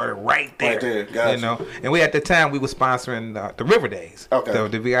friendship started right there. Right there, gotcha. You know. And we at the time we were sponsoring the River Days,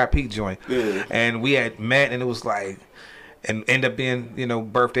 the VIP joint, and we had met, and it was like. And end up being, you know,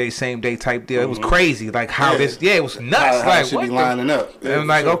 birthday, same day type deal. It was crazy, like how this, it was nuts. How like it should what be lining up. and I'm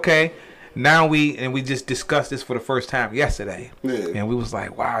like, okay, now we just discussed this for the first time yesterday, and we was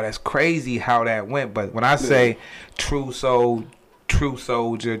like, wow, that's crazy how that went. But when I say true soul, true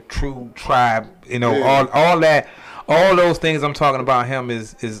soldier, true tribe, you know, all that. All those things I'm talking about him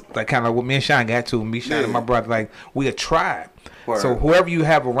is like kind of what me and Sean got to. Me, Sean, and my brother, like we a tribe. Word. So whoever you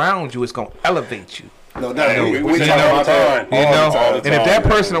have around you is gonna elevate you. No, we talk all the time. You know, and if that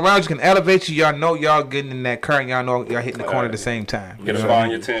person around you can elevate you, y'all know y'all getting in that current. Y'all know y'all hitting the corner at the same time. You gotta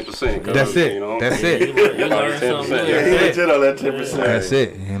find your 10%. That's it. You know? That's it. You learn something. Yeah, he legit on that 10%. That's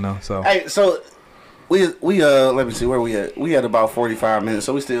it. You know. So Hey, so we let me see where we at. We had about 45 minutes,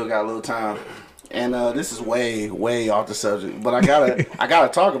 so we still got a little time. And this is way off the subject, but I gotta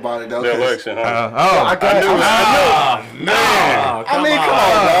talk about it though. The election, huh? I mean, come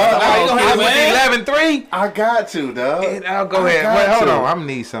on, dog. you gonna hit 11-3? I got to, dog. I'll go ahead. Wait, hold on. I'm gonna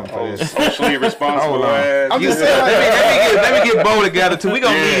need something for this. Socially responsible. Hold on. ass. I'm just saying, Let me get Bo together too. We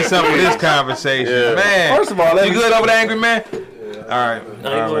gonna need something for this conversation, man. First of all, you good over there, angry man? All right.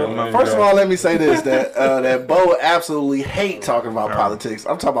 First of all, let me say this: that Bo absolutely hate talking about politics.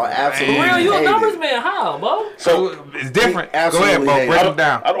 I'm talking about absolutely. For real, you a hate numbers it. man? How, Bo? So it's different. Go Absolutely ahead, Bo. hate Break it. them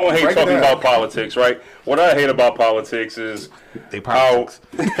down. I don't hate Break it talking down. about politics, right? What I hate about politics is They politics.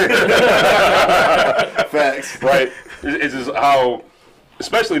 Facts. right? It's just how,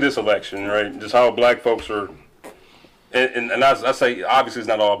 especially this election, right? Just how black folks are, and I say obviously it's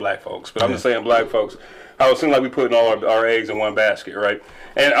not all black folks, but I'm just saying black folks. How it seems like we putting all our eggs in one basket, right?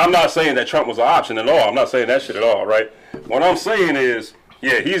 And I'm not saying that Trump was an option at all. I'm not saying that shit at all, right? What I'm saying is,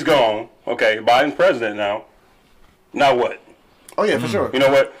 yeah, he's gone. Okay, Biden's president now. Now what? Oh yeah, for sure. You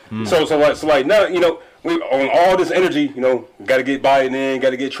know what? So like now, you know, we on all this energy, you know, got to get Biden in, got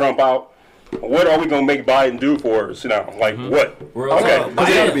to get Trump out. What are we gonna make Biden do for us now? Like what? Real Okay, talk.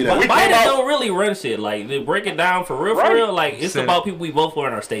 gotta be that. Biden, We came out- don't really run shit. Like they break it down for real, Right. Like it's Senate. about people we vote for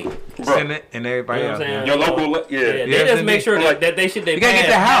in our state. Senate and everybody You know else. what I'm saying? Your local, Yeah, yeah. they Yeah, just make sure like- that they shit they You gotta get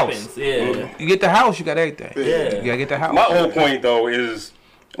pass the house. happens. Yeah. You get the house, you got everything. Yeah. You gotta get the house. My whole point though is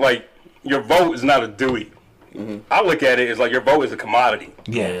like your vote is not a duty. I look at it as like your vote is a commodity.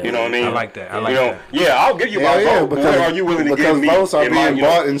 Yeah. You know what I mean? I like that. I like you know, that. yeah, I'll give you Hell my yeah, vote. But what are you willing to give because me? votes are in my, being you know,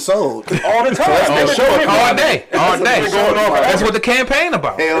 bought and sold. all the time. Oh, That's sure. been going All on. day. All day. been going on forever. That's what the campaign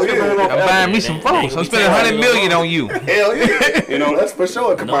about. Hell yeah. I'm buying me some votes. I'm spending $100 million on you. Hell yeah. You know, That's for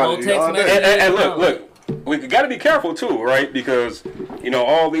sure a commodity. text all day. message. and look, we got to be careful too, right? Because you know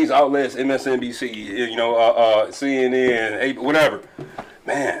all these outlets, MSNBC, you know, CNN, whatever,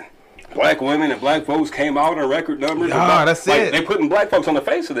 man. Black women and black folks came out in record numbers. Yeah, that's like, it. They putting black folks on the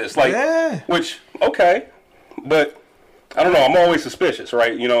face of this, like, Yeah. which okay, but I don't know. I'm always suspicious,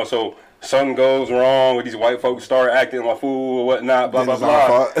 right? You know, so something goes wrong with these white folks start acting like a fool or whatnot, blah Then blah it's our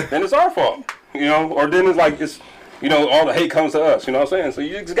blah. fault. Then it's our fault, you know, or then it's like it's. You know, all the hate comes to us. You know what I'm saying? So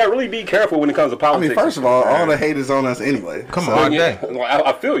you just got to really be careful when it comes to I politics. mean, first of all the hate is on us anyway. Come So- on. All Yeah, day.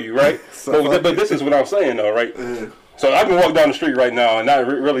 I feel you, right? So but this is what I'm saying, though, right? So I can walk down the street right now and not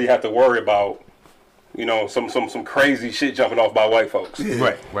really have to worry about, you know, some crazy shit jumping off by white folks.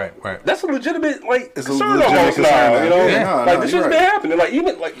 Right. That's a legitimate It's a concern legitimate almost concern now. now. You know, Yeah. No, like no, this you're shit's right. been happening. Like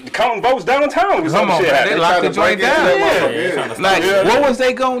even like counting votes downtown. With Come some on, shit man. They happening. locked Try the to break joint into down. that Yeah, motherfucker, they're yeah. trying to Like, Yeah. what was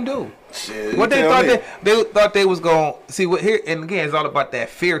they gonna do? Shit, What they tell thought me. they thought they was gonna see what here, and again it's all about that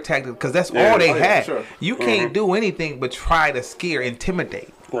fear tactic because that's Yeah. all they Oh, yeah, had. sure. You can't do anything but try to scare,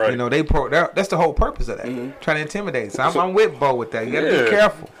 intimidate. Right. You know, that's the whole purpose of that. Trying to intimidate. So I'm with Bo with that. You gotta be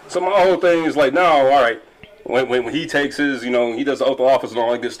careful. So my whole thing is like, now, all right, when he takes his, you know, he does the oath of office and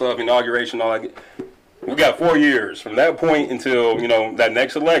all that good stuff, inauguration, all that. We got 4 years from that point until, you know, that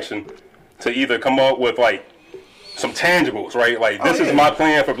next election to either come up with like some tangibles, right? Like, this is my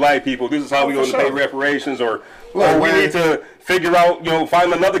plan for black people. This is how we're going to pay reparations, or we need to figure out, you know,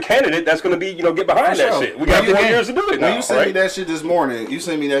 find another candidate that's going to be, you know, get behind that shit. We got 4 years to do it now. When you sent me that shit this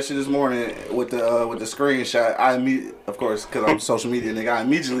morning, with the screenshot. Of course, because I'm a social media nigga, I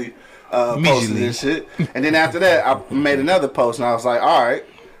immediately posted this shit. And then after that, I made another post, and I was like, all right,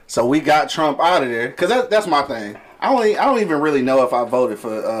 so we got Trump out of there. Because that's my thing. I don't even really know if I voted for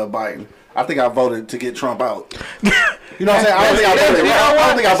Biden. I think I voted to get Trump out. You know what I'm saying? I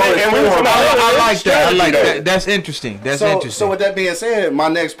don't think I voted for him. I like that. That's interesting. So with that being said, my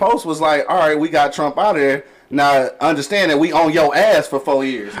next post was like, all right, we got Trump out of there. Now, understand that we on your ass for 4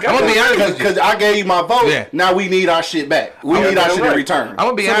 years. I'm going to be honest because I gave you my vote. Yeah. Now we need our shit back. We need our shit in return.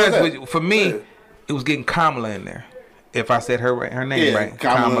 I'm going to be honest with you. For me, it was getting Kamala in there. If I said her name right.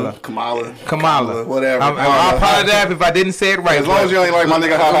 Kamala. Whatever. I apologize if I didn't say it right. As long as you ain't like my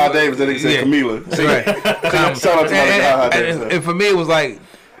nigga HaHa Davis, that nigga said Camila. Right. Shout out to my nigga HaHa Davis. And for me, it was like,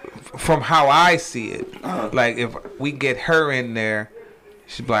 from how I see it, like if we get her in there,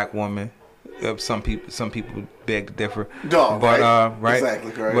 she's a black woman. Some people beg to differ. Right?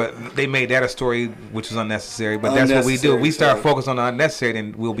 Exactly correct. But they made that a story which was unnecessary. But that's what we do. We start focusing on the unnecessary,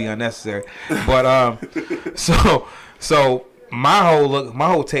 then we'll be unnecessary. But so my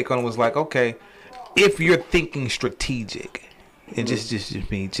whole take on it was like, okay, if you're thinking strategic, and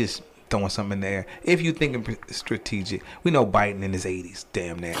just throwing something in there. If you thinking strategic, we know Biden in his 80s,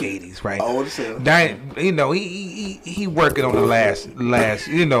 damn near 80s, right? Old as hell. You know, he working on the last,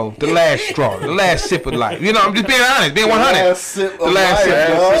 you know, the last straw, the last sip of life. You know, I'm just being honest, being 100. The last sip of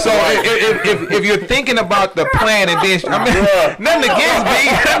life. So if you're thinking about the plan and then, I mean, nothing against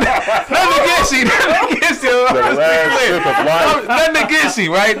me, nothing against you, nothing against you. The last sip of life. Nothing against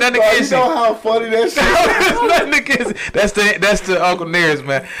you, right? Nothing against you. You know how funny that shit is? Nothing against. That's the Uncle Nearest,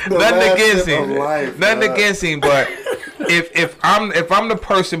 man. Nothing against him. Nothing against him, but if I'm the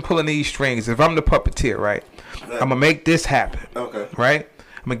person pulling these strings, if I'm the puppeteer, right, I'm gonna make this happen. Okay. Right?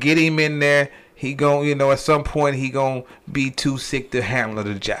 I'm gonna get him in there. He gon', you know, at some point he gonna be too sick to handle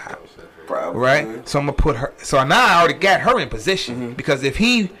the job. Probably. Right? So I'm gonna put her. So now I already got her in position because if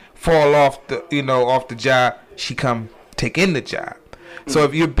he fall off the job, she come take in the job. So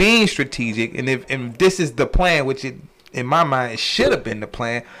if you're being strategic, and if this is the plan, which in my mind it should have been the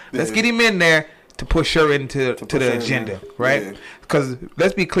plan, let's get him in there to push her into the agenda, right? Because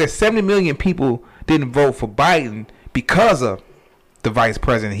let's be clear, 70 million people didn't vote for Biden because of the vice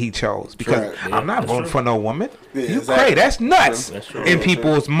president he chose. Because I'm not voting for no woman. Yeah, you crazy? That's nuts in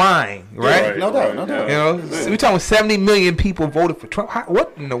people's mind, right? No doubt. You know, we talking 70 million people voted for Trump.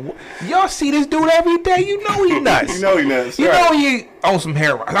 What in the y'all see this dude every day? You know he nuts. You know he nuts. You know he on some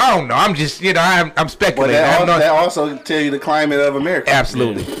heroin. I don't know. I'm just, you know, I'm speculating. But that also tell you the climate of America.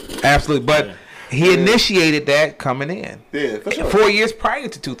 Absolutely. But he initiated that coming in. Yeah, for sure. 4 years prior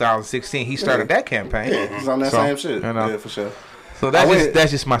to 2016, he started that campaign. Yeah, he's on that same shit. You know. Yeah, for sure. So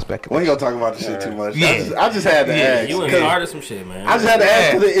that's just my speculation. We ain't gonna talk about this shit too much. Yeah. I just had to ask. You went hard at some shit, man. I just had to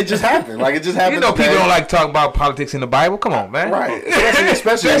ask because it just happened. Like, it just happened. You know, people don't like to talk about politics in the Bible. Come on, man. Right.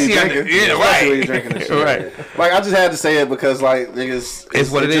 Especially when you're drinking. Yeah, right. When you're drinking and shit. Right. Like, I just had to say it because, like, niggas, it's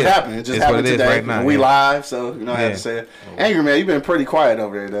what it is. Just happened. It just happened today. Right now, we live, so, you know, I had to say it. Angry Man, you've been pretty quiet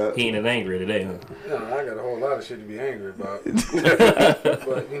over there, dog. He ain't angry today, huh? No, I got a whole lot of shit to be angry about.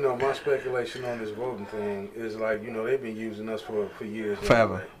 But, you know, my speculation on this voting thing is like, you know, they've been using us for years.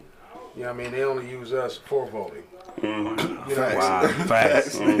 Forever. You know what I mean? They only use us for voting. Mm-hmm. You know, wow.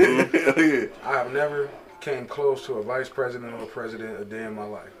 Facts. I have never came close to a vice president or president a day in my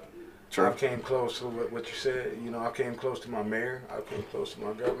life. True. I came close to what you said. You know, I came close to my mayor. I came close to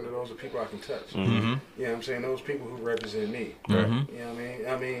my governor. Those are people I can touch. Mm-hmm. You know what I'm saying? Those people who represent me. Mm-hmm. You know what I mean?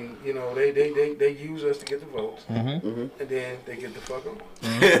 I mean, you know, they use us to get the votes, Mm-hmm. and then they get the fuck on.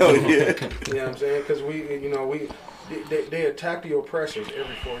 Hell yeah. You know what I'm saying? Because they attack the oppressors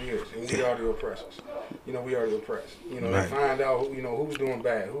every 4 years, and we are the oppressors. You know, we are the oppressed. You know, they find out who's doing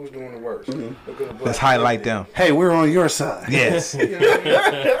bad, who's doing the worst. Let's highlight them. Hey, we're on your side. Yes. You know what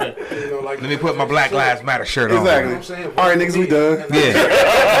I mean? You know, like, Let me put my Black Lives Matter shirt on. Exactly. You know what I'm saying? All right, niggas, we done. Yeah.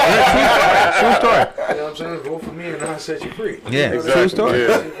 True story. You know what I'm saying? Vote for me and I'll set you free. Yeah, You know, true story.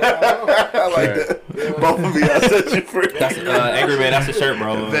 I like that. You know Both of you, I set you free. That's Angry Man. That's a shirt,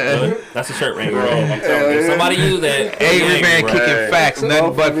 bro. That's a shirt, Angry Man. If somebody use that. Angry Man kicking facts,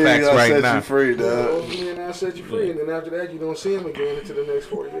 nothing but facts right now. I set you free, dog. I set you free, and then after that, you don't see him again until the next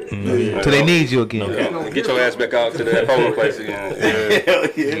 4 years. Mm-hmm. Till they need you again. Get your ass back out to that polling place again. Hell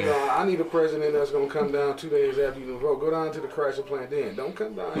yeah. You know, I need a president that's going to come down 2 days after you vote. Go down to the Chrysler plant then. Don't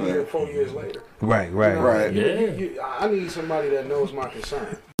come down here 4 years later. Right. You know, Right. I need somebody that knows my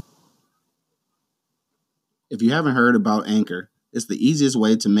concern. If you haven't heard about Anchor, it's the easiest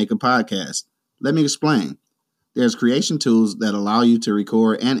way to make a podcast. Let me explain. There's creation tools that allow you to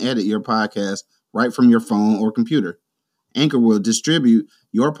record and edit your podcast right from your phone or computer. Anchor will distribute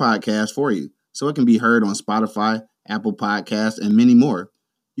your podcast for you, so it can be heard on Spotify, Apple Podcasts, and many more.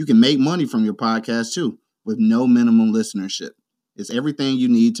 You can make money from your podcast too, with no minimum listenership. It's everything you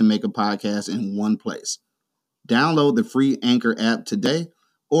need to make a podcast in one place. Download the free Anchor app today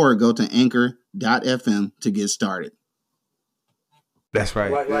or go to anchor.fm to get started. That's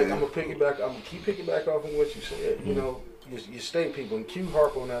right. Like I'm gonna keep piggyback off of what you said. You know, you state people, and Q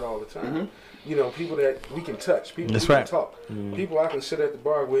harp on that all the time. You know, people that we can touch, people That's we right. can talk, people I can sit at the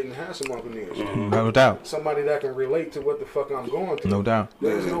bar with and have some Uncle News. No doubt. Somebody that can relate to what the fuck I'm going through. No doubt.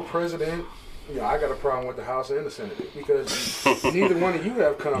 There's no president. You know, I got a problem with the House and the Senate because neither one of you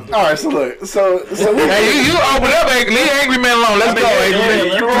have come through. All right, so look, so Hey, you open up, leave Angry Man alone. Let's go,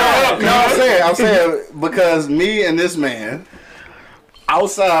 Angry Man. No, I'm saying because me and this man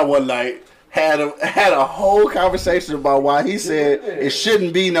outside one night had a whole conversation about why he said it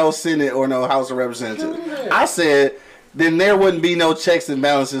shouldn't be no Senate or no House of Representatives. I said then there wouldn't be no checks and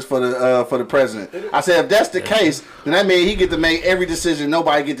balances for the president. I said if that's the case, then that means he get to make every decision.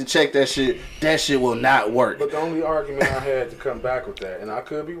 Nobody get to check that shit. That shit will not work. But the only argument I had to come back with that, and I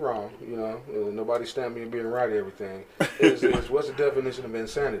could be wrong, you know, nobody stamped me as being right at everything, is what's the definition of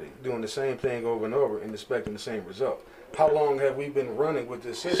insanity? Doing the same thing over and over and expecting the same result. How long have we been running with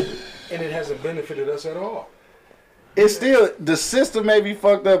this system, and it hasn't benefited us at all? It's still, the system may be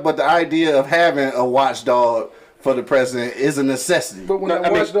fucked up, but the idea of having a watchdog for the president is a necessity. But when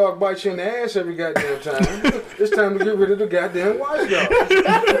that watchdog bites you in the ass every goddamn time, it's time to get rid of the goddamn watchdog.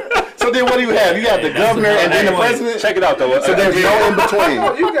 So then what do you have? You got the governor and then the president? Check it out, though. So there's no in between.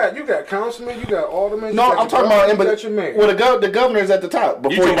 No, you got councilmen, you got aldermen. No, I'm talking about in between. between. Well, the governor is at the top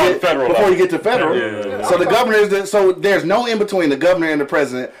before you get federal. Before you get to federal. Yeah. So the governor is so there's no in between the governor and the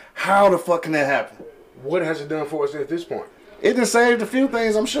president. How the fuck can that happen? What has it done for us at this point? It done saved a few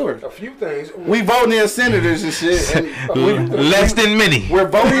things, I'm sure. A few things. We voting in senators and shit. And Less than many. we're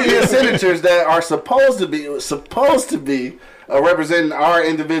voting in senators that are supposed to be representing our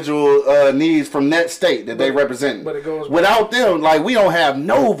individual needs from that state that they represent. But it goes without them, like we don't have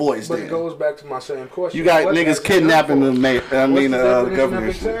no voice. But then it goes back to my same question. you got What niggas has it kidnapping done for the us? What's the definition governor. of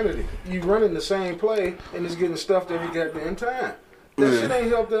insanity? You running the same play and it's getting stuffed every goddamn time. That shit ain't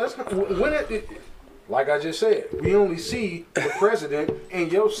helped us. Like I just said, we only see the president in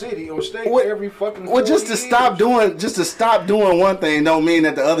your city or state every fucking. Well, just to stop doing one thing don't mean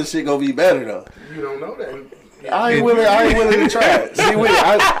that the other shit gonna be better though. You don't know that. I ain't willing to try it. See,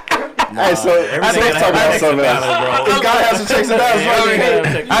 let's talk about something else. It's gotta have some checks and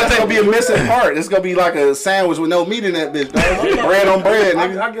balances. That's gonna be a missing part. It's gonna be like a sandwich with no meat in that bitch. Dog. Bread on bread,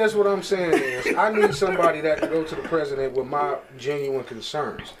 nigga. I guess what I'm saying is, I need somebody that can go to the president with my genuine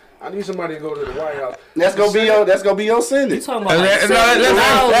concerns. I need somebody to go to the White House. That's gonna be your Senate. You talking about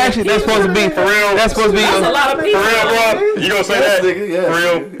Actually, that's supposed to be for real. That's supposed to be That's a lot of people. For real, bro? You gonna say Yes, that? nigga, yes. For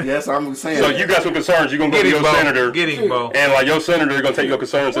real? Yes, I'm saying. So you got some concerns. You gonna go Get to him, your Bo. senator, Get him, Bo. and like your senator is gonna take your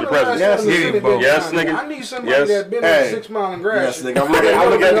concerns to the president. Yes, Yes, nigga. I need somebody Yes. that's been Hey. on 6 Mile and Grass. Yes, nigga. I'm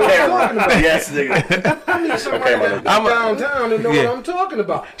looking at the camera. Yes, nigga. I need somebody Okay, that's man. been downtown and know Yeah. what I'm talking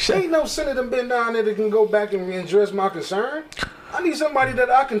about. Ain't no senator been down there that can go back and address my concern. I need somebody that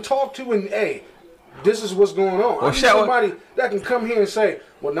I can talk to and, hey, this is what's going on. I need somebody that can come here and say,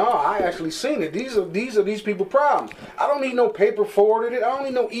 well, no, I actually seen it. These are these people problems. I don't need no paper forwarded. I don't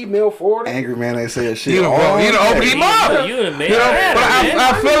need no email forwarded. Angry man ain't saying shit. You done opened him up. You done made You know, that, but man.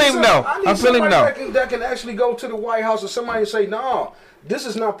 I feel him though. I feel him though. That can actually go to the White House or somebody and say, no, this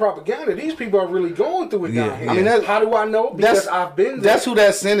is not propaganda. These people are really going through it down here. I mean, how do I know? Because I've been there. That's who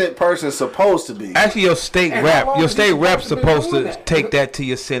that Senate person's supposed to be. Actually, your state And rep, how long your is he state rep's supposed supposed to be to doing that? take that to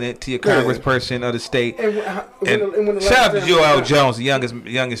your Senate, to your congressperson of the state. And when the Shout out to last Joel time- Jones, the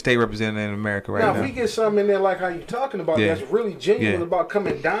youngest state representative in America right Now, now. if we get something in there like how you're talking about, Yeah. that's really genuine Yeah. about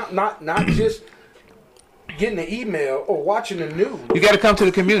coming down, not just getting an email or watching the news. You got to come to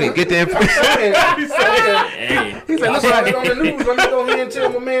the community. Get the information. He said, "Listen, I on the news. Let me go ahead and tell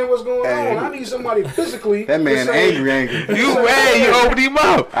my man what's going on. I need somebody physically." That man angry. You opened him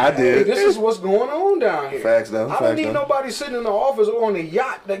up. I did. Hey, this is what's going on down here. Facts though. I don't need nobody sitting in the office or on the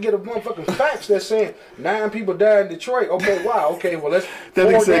yacht that get a motherfucking fax that's saying 9 people died in Detroit. Okay, wow. Okay, well let's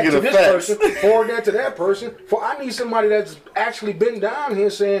forward that to this person. Forward that to that person. I need somebody that's actually been down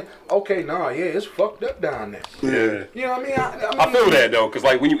here saying, okay, it's fucked up down there. Yeah. You know what I mean? I feel that though, because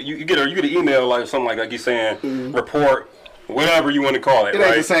like when you get an email like something like you saying report. Whatever you want to call it, it right?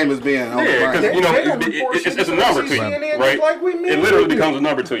 ain't the same as being on the because it's a number to you, right? It literally becomes a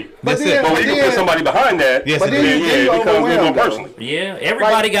number to you. But when you can put somebody behind that, it becomes a little more personal. Yeah,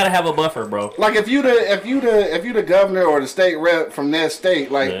 everybody got to have a buffer, bro. Like if you the governor or the state rep from that state,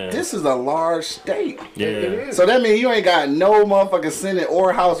 this is a large state. Yeah. So that means you ain't got no motherfucking Senate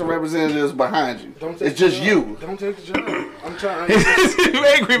or House of Representatives behind you. It's just you. Don't take the job. I'm trying.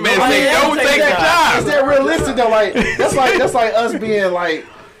 Angry man say, don't take the job. Is that realistic though? That's like us being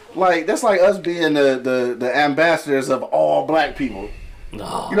that's like us being the ambassadors of all black people.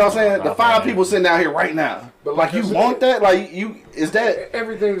 No, you know what I'm saying? The 5 people sitting out here right now. But like you want that? Like is that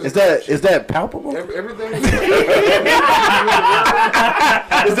palpable? Everything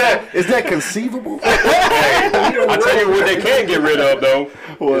is that conceivable? I tell you what they can't get rid of though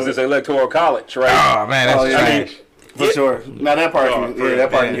is this electoral college, right? Oh man, that's trash. For sure. Now that part,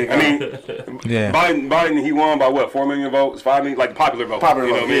 Biden, he won by what? 4 million votes, 5 million, like popular vote.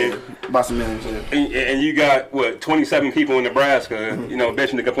 Popular vote, by some millions. And you got 27 people in Nebraska,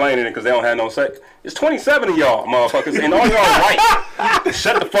 bitching and complaining because they don't have no sex. It's 27 of y'all, motherfuckers, and all y'all white.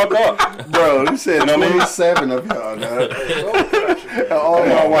 Shut the fuck up, bro. You said 27 of y'all, dog. All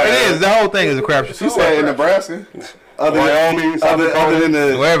y'all white. It is. The whole thing is a crapshoot. She said in Nebraska. Other than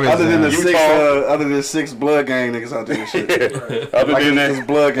the 6 blood gang niggas out there and shit. Other than the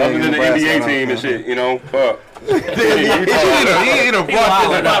NBA team and shit, fuck. You done brought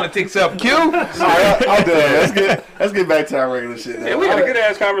this politics up, Q. I'm done. Let's get back to our regular shit. Yeah, we had a good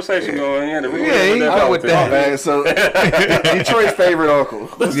ass conversation going. I know with that. Man, so Detroit's favorite uncle.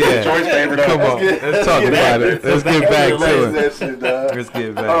 Yeah, Detroit's favorite uncle. Come on, let's talk about it. Let's get back to it. Let's get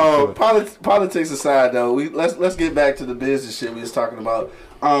back to it. Politics aside, though, let's get back to the business shit we was talking about.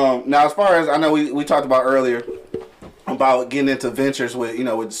 Now, as far as I know, we talked about earlier about getting into ventures with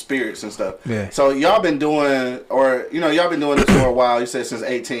with spirits and stuff. Yeah. So y'all been doing this for a while. You said since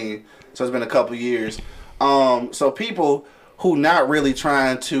 18, so it's been a couple years. So people who not really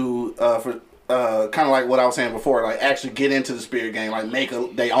trying to kind of like what I was saying before, like actually get into the spirit game, like make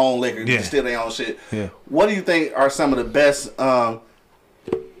their own liquor, distill their own shit. Yeah. What do you think are some of the best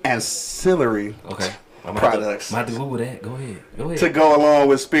ancillary products? I have to Google that. Go ahead. To go along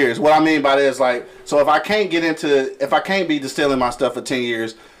with spirits. What I mean by that is like, so if I can't be distilling my stuff for 10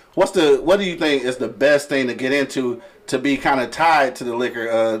 years, what do you think is the best thing to get into to be kind of tied to the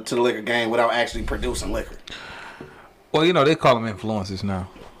liquor game without actually producing liquor? Well, they call them influencers now.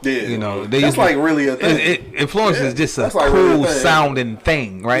 Yeah, that's like really a thing. Influencer is just a cool sounding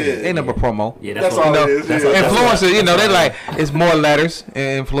thing, right? Yeah. Ain't no promo. Yeah, that's all it is. Influencer, they like it's more letters.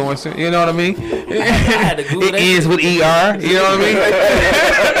 Influencer, you know what I mean? It ends with ER. You know what I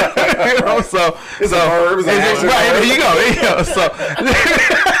mean? So it's a verb. Right there you go. So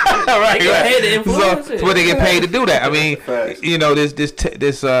right. So they get paid to do that. I mean,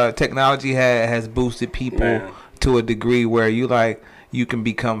 this technology has boosted people to a degree where you can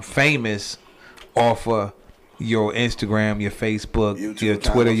become famous off of your Instagram, your Facebook, YouTube your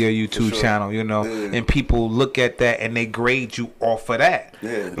Twitter, your YouTube channel, and people look at that and they grade you off of that.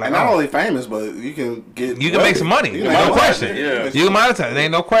 Yeah, like, not only famous, but you can make some money. No question. Yeah. You can monetize. There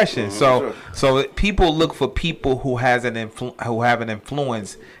ain't no question. So people look for people who have an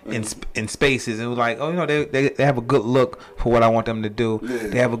influence in spaces and like, they have a good look for what I want them to do. Yeah.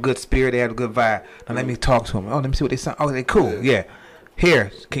 They have a good spirit. They have a good vibe. Now let me talk to them. Oh, let me see what they sound. Oh, they cool. Yeah.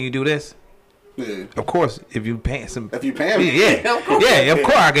 Here, can you do this? Yeah. Of course, if you pay me. Yeah, of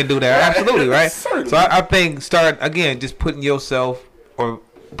course I can do that. Absolutely, right? So I think start again, just putting yourself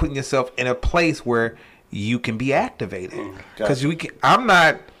in a place where you can be activated. Because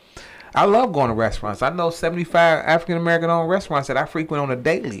I love going to restaurants. I know 75 African American owned restaurants that I frequent on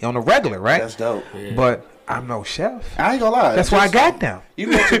a regular, right? That's dope. Yeah. But I'm no chef. I ain't gonna lie. That's why I got them. You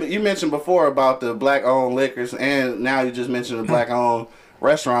mentioned before about the black owned liquors, and now you just mentioned the black owned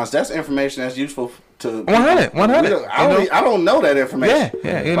restaurants. That's information that's useful to 100. I don't know that information.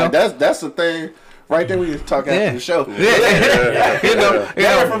 Yeah. That's the thing. Right there, we can talk after the show. That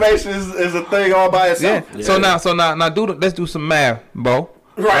information is a thing all by itself. Yeah. So now, let's do some math, Bo.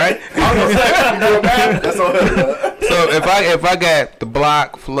 Right? That's all. So if I got the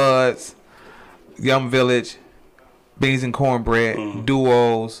Block, Floods, Yum Village, Beans and Cornbread,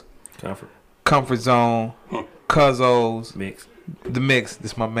 Duos, Comfort Zone, Cuzzos, Mix. The Mix.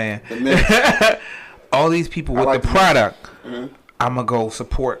 This my man. The Mix. All these people with like the product. I'm going to go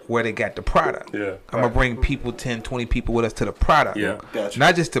support where they got the product. Yeah. I'm going to bring people, 10, 20 people with us to the product. Yeah. Gotcha.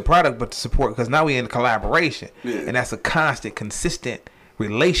 Not just the product, but the support, because now we're in collaboration. Yeah. And that's a constant, consistent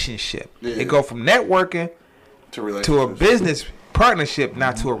relationship. Yeah. It go from networking to a business partnership,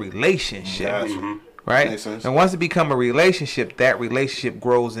 not to a relationship. Gotcha. Right? Makes sense. And once it become a relationship, that relationship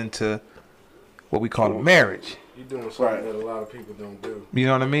grows into what we call a marriage. You're doing something that a lot of people don't do. You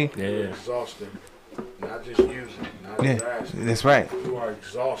know what I mean? Yeah. Exhausting. Not just using, not just asking. That's right. You are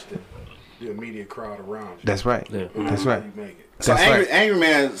exhausting the immediate crowd around you. That's right. Yeah. That's right. You make it. So That's Angry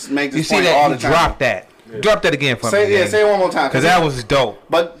Man makes You this see point that? all He the time. dropped that. Yeah. Drop that again for me. Say it one more time. Because that was dope.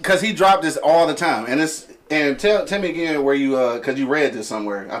 But because he dropped this all the time, and tell me again where you because you read this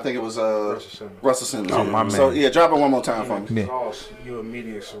somewhere. I think it was Russell Simmons. Oh, my man. So yeah, drop it one more time for me. Exhaust your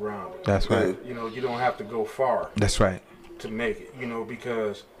immediate surroundings. That's right. You know, you don't have to go far That's right. to make it. You know,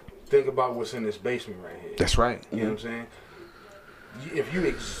 because think about what's in this basement right here. That's right. You know what I'm saying? If you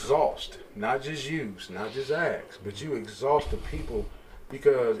exhaust, not just use, not just ask, but you exhaust the people,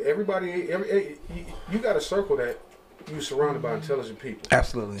 because you got a circle that you're surrounded by intelligent people.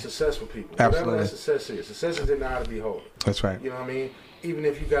 Absolutely. Successful people. Absolutely. Whatever that success is. Success is in the eye of the beholder. That's right. You know what I mean? Even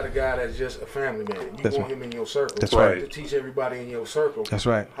if you got a guy that's just a family man, you That's want right. him in your circle. That's right. To teach everybody in your circle That's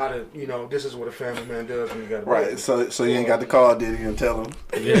right. how to, this is what a family man does when you got a Right. baby. So you ain't got to call Diddy and tell him.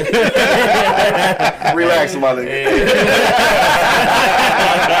 Relax, my nigga.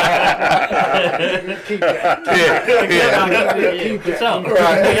 Keep that. Keep that.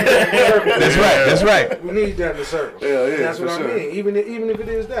 That's right. That's right. We need that in the circle. Yeah, And that's for what sure. I mean. Even if it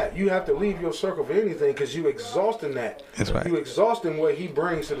is that, you have to leave your circle for anything, because you exhausting that. That's right. You exhausting what he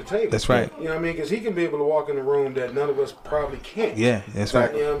brings to the table. That's right. You know what I mean? Because he can be able to walk in a room that none of us probably can't. Yeah, that's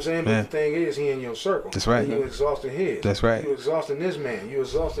right. You know what I'm saying? But Yeah. the thing is, he in your circle. That's right. And you exhausting his. That's right. You exhausting this man. You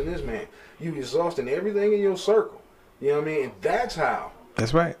exhausting this man. You exhausting everything in your circle. You know what I mean? And that's how.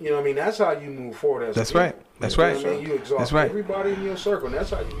 That's right. You know what I mean? That's how you move forward as That's a people. right. That's You know right. what I mean? You exhaust That's right. everybody in your circle, and that's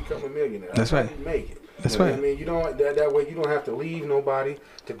how you become a millionaire. That's how right. you make it. That's You know right. what I mean? You don't that way you don't have to leave nobody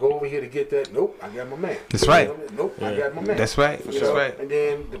to go over here to get that. Nope, I got my man. That's right. You know what I mean? Nope, I got my man. That's right. You That's know? right. And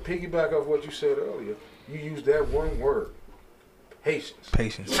then to piggyback off what you said earlier, you used that one word, patience.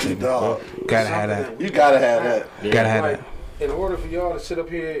 Patience. baby. Dog. Gotta have that. You gotta have that. Gotta have Like, that. in order for y'all to sit up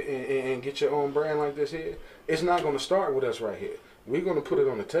here and get your own brand like this here, it's not going to start with us right here. We're going to put it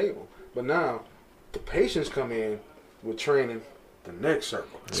on the table. But now, the patience come in with training the next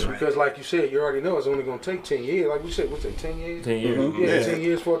circle. Because like you said, you already know it's only going to take 10 years. Like we said, what's it, 10 years? 10 years. Yeah, Yeah. 10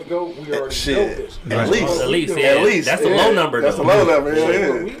 years for it to go. We already know Shit. this. At least. At least, Yeah. yeah. At least. That's a low number, That's though. a low number. So Yeah,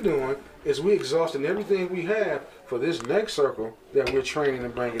 what yeah. we doing is we exhausting everything we have for this next circle that we're training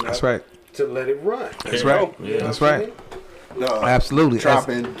and bringing That's up right. to let it run. That's right. You know That's what I'm right. saying? Absolutely.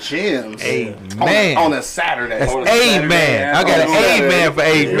 Dropping gems. Amen. On a Saturday. That's On a Saturday. amen. I got an On a Saturday. amen for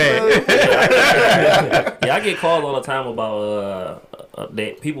amen. Yeah, I get calls all the time about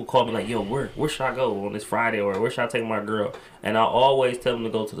that people call me like, yo, where should I go on this Friday, or where should I take my girl? And I always tell them to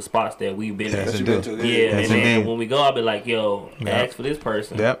go to the spots that we've been Yes, at. it do. Yeah, Yes, and then indeed. when we go, I'll be like, yo, Yep. ask for this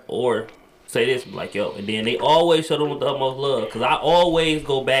person. Yep. Or say this, like, yo. And then they always show them with the utmost love. Because I always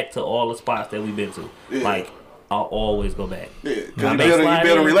go back to all the spots that we've been to. Yeah. Like, I'll always go back. Yeah, I because may you slide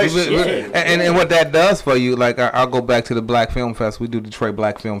build a in. relationship. Yeah. And what that does for you, like I'll go back to the Black Film Festival. We do Detroit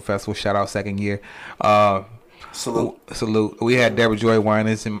Black Film Festival. Shout out second year. Salute. We had Deborah Joy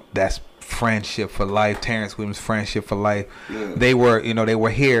Winans, and that's friendship for life. Terrence Williams, friendship for life. Yeah. They were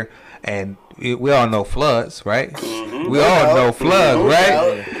here, and we all know Floods, right? We all know Floods, No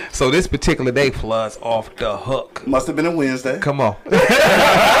right? doubt. So this particular day, Floods off the hook. Must have been a Wednesday. Come on. Floods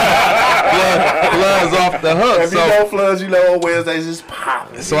off the hook. If you know Floods, you know on Wednesdays just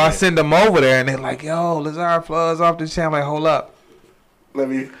popping. So I send them over there, and they're like, "Yo, Lazard Floods off the channel." Like, hold up, Let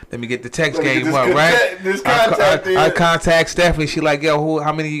me get the text Let me game get up, this right? this contact in. I contact Stephanie. She like, "Yo,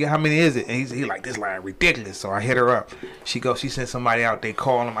 how many is it?" And he like, "This line ridiculous." So I hit her up. She sent somebody out. They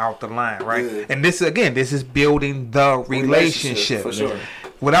call them out the line, right? Yeah. And this is building the relationship. for sure.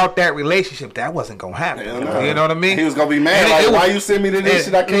 Without that relationship, that wasn't gonna happen. Hell no. You know what I mean? He was gonna be mad. And Like, it was- why you send me to this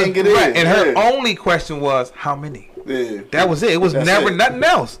shit? I can't get right. in. And her Yeah. only question was, "How many?" Yeah. That was it. It was That's never it. nothing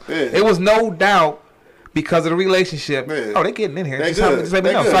else. Yeah. It was no doubt because of the relationship. Yeah. Oh, they getting in here. They Just good. just let me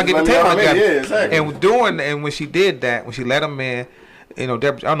They know. good. So I get the Let me know table how many. together. Yeah, exactly. And when she did that, when she let them in, Deborah,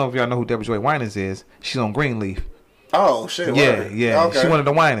 I don't know if y'all know who Deborah Joy Winans is. She's on Greenleaf. Oh shit! Yeah, word. yeah. Okay. She one of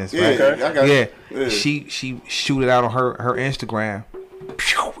the whiners, Yeah, right? okay. I got Yeah. you. Yeah. She shoot it out on her Instagram.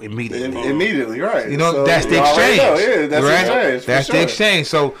 Pew, immediately. Immediately, right? You know, So, that's the you already exchange. know, yeah, that's right? the exchange. That's for the sure. exchange.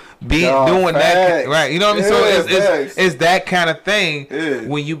 So Dog, doing that, facts. right? You know what I mean? Yeah, So facts. it's that kind of thing. Yeah.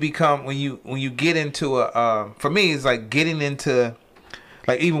 When you get into a for me, it's like getting into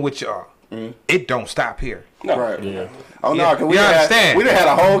like even with y'all, it don't stop here. No. Right. Yeah. Oh no, Yeah. because we You understand? we done had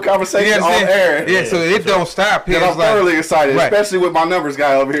a whole conversation You on understand? air. Yeah, so it don't stop here. And I'm It's like- thoroughly excited, Right. especially with my numbers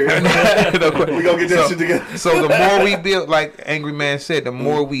guy over here. We gonna get that shit together. So the more we build, like Angry Man said, the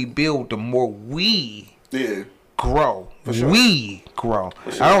more we build, the more we Yeah. grow. sure. We grow.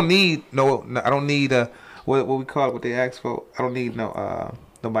 I don't need I don't need what we call it, what they ask for. I don't need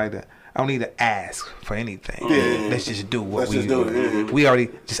nobody to. I don't need to ask for anything. Yeah. Let's just do what Let's we just do it, yeah. We already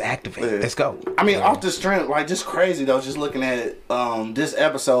just activate. Yeah. Let's go. I mean, off the strength, like just crazy though. Just looking at this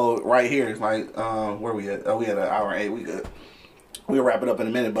episode right here, like where we at? Oh, we at an hour and 8. We good. We'll wrap it up in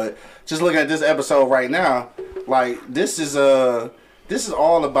a minute, but just looking at this episode right now, like this is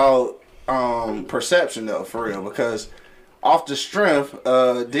all about perception though, for real. Because off the strength,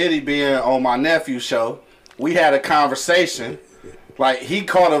 Diddy being on my nephew's show, we had a conversation. Like he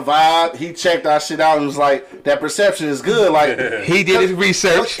caught a vibe, he checked our shit out and was like, "That perception is good." Like He did his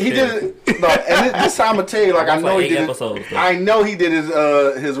research. He did it. No, and this time I tell you, like I That's know like he 8 did. episodes, though. I know he did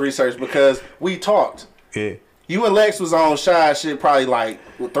his research because we talked. Yeah. You and Lex was on Shy shit probably like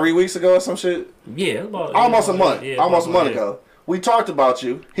 3 weeks ago or some shit. Yeah, about, Almost a month. Yeah, Almost a about- month ago. We talked about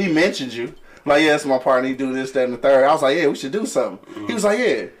you. He mentioned you. Like, yeah, it's my partner. He do this, that, and the third. I was like, yeah, we should do something. He was like,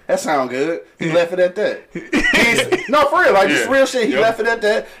 yeah, that sound good. He left it at that. No, for real. Like, just real shit. He left it at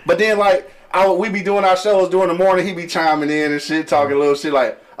that. But then, like, we be doing our shows during the morning. He be chiming in and shit, talking a little shit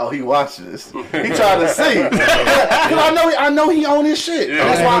like, oh, he watched this. He tried to see. Because I know he on his shit. Yeah.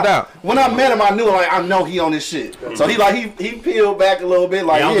 That's No why doubt. when I met him, I knew, like, I know he on his shit. So he peeled back a little bit,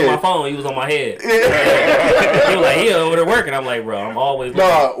 like, Yeah, I was yeah. on my phone. He was on my head. He was like, he over there working. I'm like, bro, I'm always looking.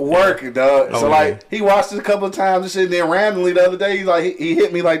 Dog, working, dog. So yeah. like he watched it a couple of times and shit. And then randomly the other day, he's like, he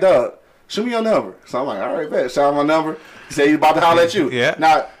hit me like, dog, shoot me your number. So I'm like, all right, bet. Shout out my number. He said he's about to holler at you. Yeah.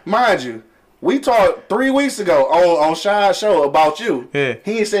 Now, mind you, we talked 3 weeks ago on Shy's show about you. Yeah.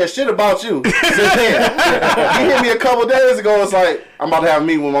 He ain't said shit about you since then. He hit me a couple days ago. It's like, I'm about to have a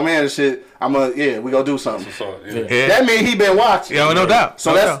meeting with my man and shit. we gonna do something. So, yeah. Yeah. That mean he been watching. Yo, no doubt.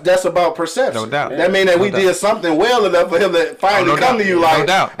 So No doubt. that's about perception. No doubt. That mean that we No did doubt. something well enough for him to finally no come doubt. to you No like,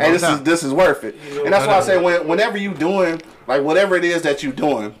 doubt. hey, No doubt. this is worth it. And that's No why I doubt. say whenever you doing like whatever it is that you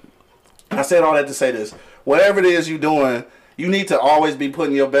doing, I said all that to say this. Whatever it is you doing, you need to always be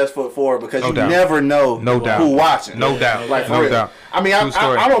putting your best foot forward because No you doubt. never know No doubt. who watching. No doubt. Like for No real. doubt. I mean, True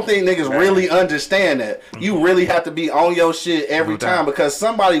story. I don't think niggas really understand that. You really have to be on your shit every No time doubt. because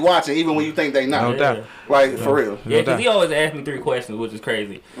somebody watching even when you think they not. No doubt. Like for real. Yeah, doubt. because he always asked me 3 questions, which is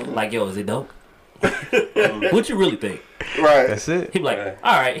crazy. Like, yo, is it dope? What you really think? Right. That's it. He be like,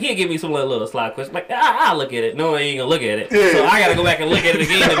 all right. He'll give me some little slide questions. Like, I'll look at it. No, I ain't gonna look at it. So I gotta go back and look at it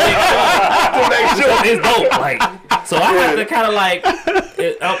again to make sure it's dope. Like, so I have to kind of like,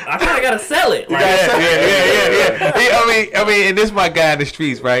 I kind of gotta sell it. Like, Yeah. I mean, and this my guy in the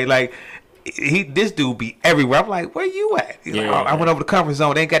streets, right? Like, this dude be everywhere. I'm like, where you at? He's like, Yeah. oh, I went over the conference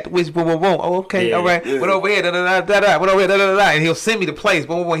zone. They ain't got the whiskey, boom, boom, boom. Oh, okay, Yeah. all right. Went over here, da da da da da. Went over here, da da da da. And he'll send me the place.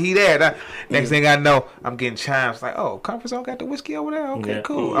 Boom, boom, boom. He there. Da. Next thing I know, I'm getting chimes like, oh, conference zone got the whiskey over there. Okay, Yeah.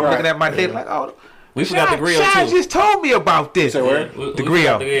 cool. I'm Right. looking at my date like, oh. we forgot the grill Shai too. just told me about this. Say where? We The forgot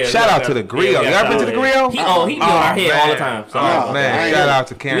grill. yeah, Shout we out got- to the grill. we Y'all got been to the that. grill? He be on our head all the time. So Oh, man. I ain't Shout been- out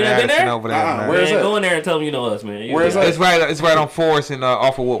to Karen You ain't been Addison there? over there, man. Where is man, that? go in there and tell them you know us, man. You Where is know that? us. It's right on Forest and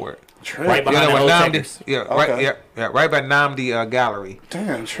off of Woodward. Right behind the where old Namdi, Checkers. Okay. right by Namdi Gallery.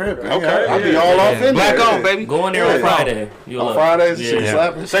 Damn, tripping. Okay, I'll be yeah. all off in Black there. on, baby. Go in there Yeah. on Friday. You'll On love Fridays, it. shit Yeah.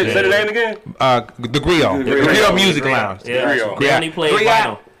 slapping. Say the name again. The Griot. The Griot. Griot Music Lounge. Yeah. Griot. They only play Griot.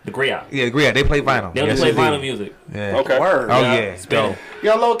 vinyl. The Griot. Yeah, the Griot. They play vinyl. They only Yes, play indeed. vinyl music. Yeah. Okay. Word. Oh Yeah. yeah. Spin Dope. it.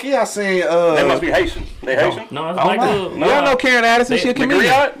 Yo, low key, I seen They must be Haitian. They Haitian? No, it's Oh like my. the Y'all know Karen Addison? She a the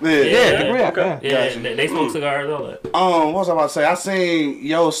comedian. Griot? Yeah. Yeah, the Griot. Okay. Yeah. Yeah, they smoke cigars, all that. what was I about to say? I seen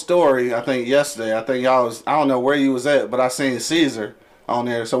your story, I think yesterday. I think y'all was, I don't know where you was at, but I seen Caesar on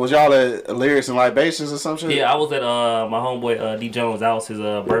there. So was y'all at Lyrics and Libations or some shit? Yeah, I was at my homeboy D Jones. That was his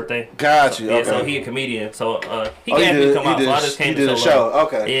birthday. Got you. Yeah, Okay. so he a comedian. So he Oh, asked me to come out. So I just came he to did a show show.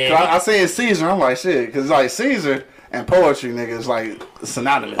 love. Okay. Yeah, 'Cause I seen Caesar. I'm like, shit. Because like Caesar and poetry, nigga, is like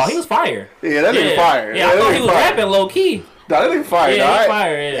synonymous. Oh, he was fire. Yeah, that nigga fire. Yeah, I that thought nigga he was fire. rapping low key. Nah, that nigga fire. Yeah, dog. he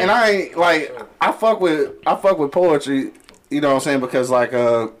fire, yeah. And I ain't like I fuck with poetry. You know what I'm saying? Because like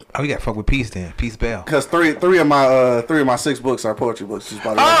oh, you got to fuck with Peace then. Peace Bell. Because three of my 6 books are poetry books. Oh,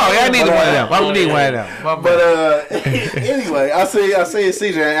 yeah, I need one of them. I need one of them. But anyway, I see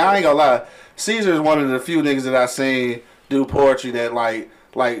Caesar, and I ain't gonna lie. Caesar is one of the few niggas that I seen do poetry that like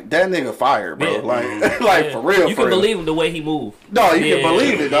that nigga fire, bro. Yeah. For real. You can believe the way he moved. No, you can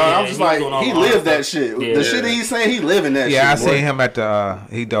believe it, dog. Yeah, I'm just like, he lived that shit. Yeah. The shit he's saying, he living that shit. Yeah, I seen him at the.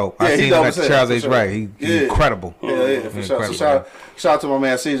 He dope. Yeah, I seen him at the Charles H. Wright. He incredible. Yeah, for sure. So shout out to my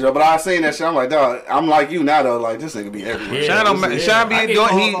man Caesar. But I seen that shit. I'm like, dog. I'm like you now, though. Like this nigga be everywhere. Sean be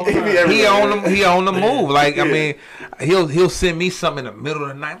doing. He on the move. Like I mean, he'll send me something in the middle of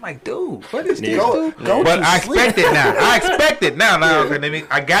the night. I'm like, dude, what is this? Go but I expect it now. I expect it now.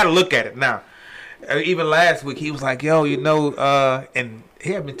 I gotta look at it now. Even last week, he was like, "Yo, and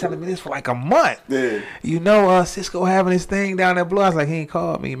he had been telling me this for like a month. Yeah. Cisco having his thing down at Blue. I was like, he ain't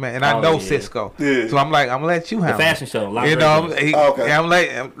called me, man, and I know Cisco. Yeah. So I'm like, I'm gonna let you have the fashion show. Okay. I'm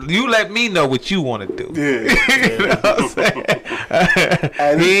like, you let me know what you want to do. Yeah. You know what I'm saying?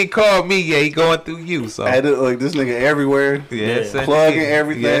 He ain't called me yet. He going through you. So look, this nigga everywhere. Yes, plugging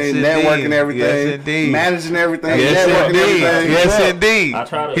everything, networking everything, yes, indeed. Managing everything, yes, networking indeed. everything. Yes, indeed. I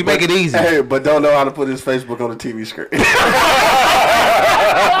try to, he make it easy. Hey, but don't know how to put his Facebook on the TV screen. Man,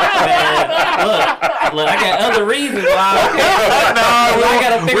 look, I got other reasons why. I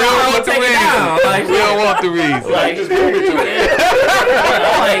gotta figure out how to take it down. Like, we don't want the reason. Like, just bring it to it.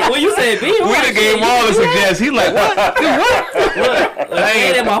 Like, when you said B, we done gave him all the suggestions. He like, what? Look, I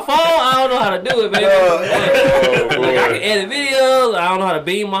ain't in my phone. I don't know how to do it, baby. Like, I can edit videos. I don't know how to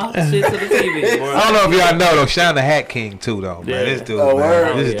beam my shit to the TV. Bro. I don't know if y'all know though. Sean the Hat King too though, man. This dude,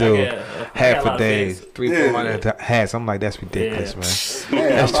 this dude, hat for days, 300-400 hats. I'm like, that's ridiculous, man.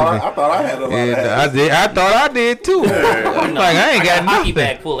 Man, I thought I had a lot of hats. I thought I did too. I'm like, I ain't got a hockey nothing.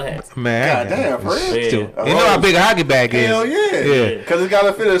 bag full of hats. Man, goddamn, for real? Yeah. You know how big a hockey bag is? Hell yeah. Yeah. Because it's got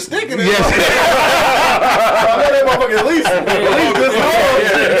to fit a stick in it. Yes. That motherfucker at least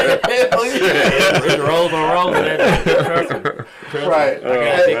It's rolls on rolls. Right. I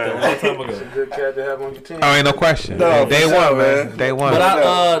got picked up a long time ago. Good cat to have on your team. Oh, ain't no question. No, Day for one, sure, man. Day one.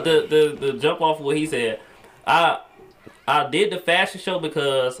 But the jump off of what he said, I did the fashion show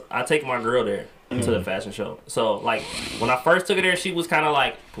because I take my girl there to the fashion show. So like when I first took her there, she was kind of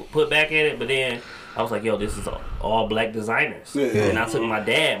like put back in it, but then I was like, yo, this is all black designers. Yeah. And I took my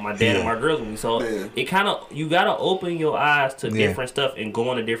dad and my girls with me. So it kind of, you got to open your eyes to different stuff and go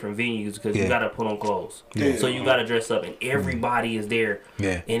into different venues because you got to put on clothes. Yeah. So you got to dress up and everybody is there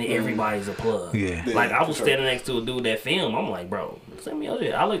and everybody's a plug. Yeah. Like I was standing next to a dude that filmed. I'm like, bro, send me over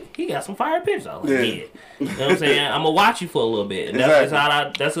there. He got some fire pictures. I was like, yeah. You know what I'm saying? I'm going to watch you for a little bit. And that's how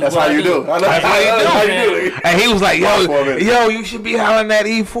you do. That's how you do. And he was like, yo, you should be hollering at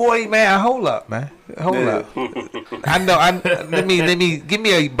E40, man. Hold up, man. Hold up. I know. Let me give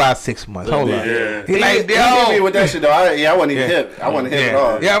me about 6 months. Hold up. Yeah. He like, He hit me with that shit though. I wasn't even hip. I wasn't hip at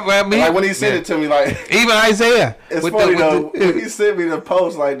all. Yeah, but I mean, like when he sent it to me, like even Isaiah. It's funny though. When he sent me the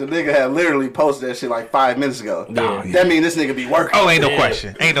post, like the nigga had literally posted that shit like 5 minutes ago. Yeah. That mean this nigga be working. Oh, ain't no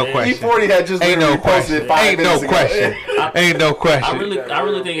question. Ain't no question. E40 had just literally posted it 5 minutes ago. Ain't no question. I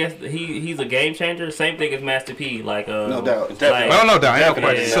really think he's a game changer. Same thing as Master P. Like no doubt. No doubt. Ain't no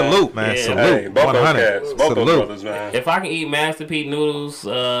question. Salute, man. Salute. 100. Both brothers, man. If I can eat Master P noodles,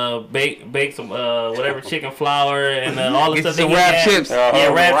 bake some whatever chicken flour and all the stuff that he wrap chips.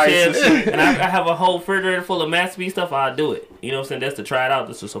 Wrap chips, and I have a whole refrigerator full of Master P stuff, I'll do it. You know what I'm saying? That's to try it out,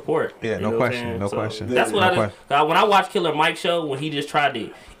 just to support. Yeah, no question. No question. That's what I do. When I watched Killer Mike show, when he just tried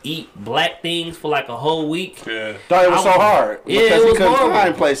to eat black things for like a whole week. Yeah. Thought it was so hard. Yeah, because it was he couldn't horrible.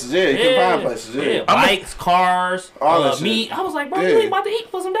 find places. Yeah, he couldn't find places. Yeah. Bikes, cars, all that meat. shit. I was like, bro, you ain't about to eat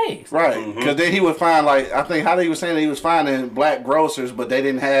for some days. Right. Because then he would find, like, I think how he was saying that he was finding black grocers, but they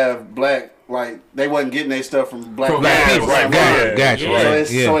didn't have black, like, they wasn't getting their stuff from black people. Gotcha.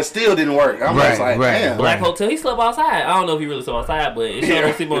 So it still didn't work. I'm just like, damn. Black hotel. He slept outside. I don't know if he really slept outside, but it showed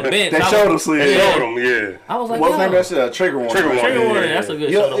him sleep on the bench. They showed him sleep. They showed him, yeah. I was like, what's the name of that shit? Trigger Warning. Trigger Warning. That's a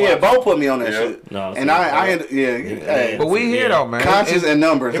good show. Yeah, Bo put me on that shit. No, and I ended, hey. But we here though, man. Conscious and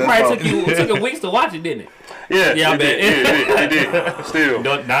numbers. It probably took a week to watch it, didn't it? Yeah, I bet. It did. Still.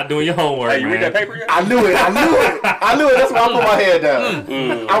 Not doing your homework, Hey, you read that paper yet? I knew it. That's why I put my head down.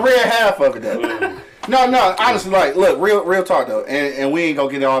 I read half of it though. No, honestly, like, look, real talk though, and we ain't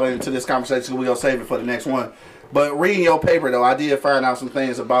gonna get all into this conversation. We gonna save it for the next one. But reading your paper though, I did find out some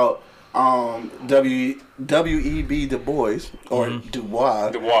things about W.E.B. Du Bois or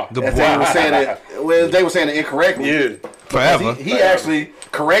Dubois. Dubois. They were saying it. Well, they were saying it incorrectly. Yeah. Forever. He actually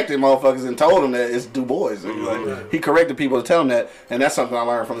corrected motherfuckers and told them that it's Du Bois. Like, he corrected people to tell them that, and that's something I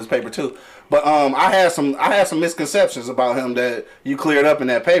learned from this paper too. But I had some misconceptions about him that you cleared up in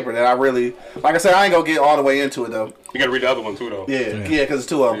that paper that I really, like I said, I ain't gonna get all the way into it though. You gotta read the other one too though. Yeah, because it's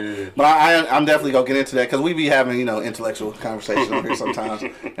two of them. Yeah. But I'm definitely gonna get into that because we be having intellectual conversations on here sometimes,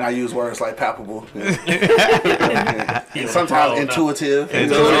 and I use words like palpable, sometimes intuitive,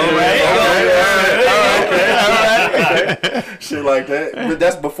 shit like that. But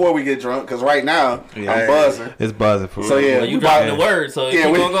that's before we get drunk because right now I'm buzzing. It's buzzing for real. So yeah, well, you dropping the word, so keep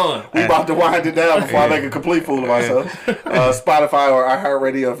on going. We about to wind it down before I make a complete fool of myself. Spotify or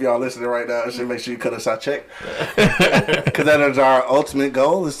iHeartRadio, if y'all listening right now, should make sure you cut us our check. Because that is our ultimate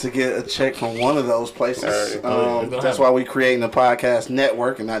goal, is to get a check from one of those places. That's why we creating a podcast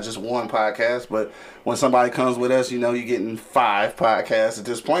network and not just one podcast. But when somebody comes with us, you're getting 5 podcasts at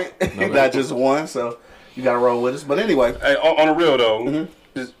this point, not just one. So you got to roll with us. But anyway. Hey, on the real though,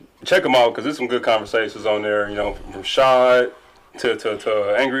 just check them out because there's some good conversations on there, from Shad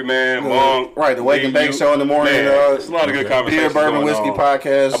to Angry Man, Monk. Right, the Wake and Bake Show in the morning. It's a lot of good conversations. Beer, Bourbon, Whiskey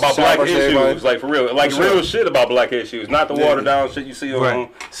podcast. About black issues, like for real. Like real shit about black issues. Not the watered down shit you see on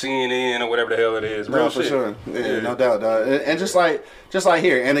CNN or whatever the hell it is. Real shit. For sure. Yeah, no doubt, dog. And just like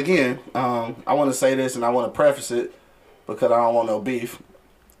here, and again, I want to say this and I want to preface it because I don't want no beef.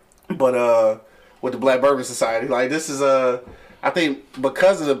 But with the Black Bourbon Society, like this is I think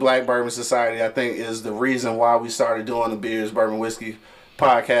because of the Black Bourbon Society, I think is the reason why we started doing the Beers, Bourbon, Whiskey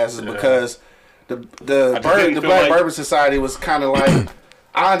podcast is because the Black Bourbon Society was kind of like,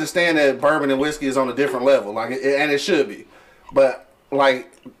 I understand that bourbon and whiskey is on a different level, and it should be, but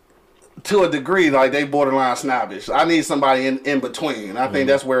like to a degree, like they borderline snobbish. I need somebody in between, and I think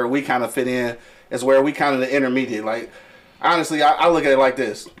that's where we kind of fit in. Is where we kind of the intermediate. Like honestly, I look at it like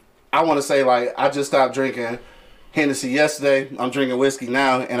this. I want to say like I just stopped drinking Hennessy yesterday. I'm drinking whiskey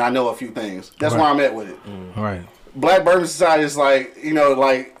now, and I know a few things. That's where I'm at with it. Right. Black Bourbon Society is like,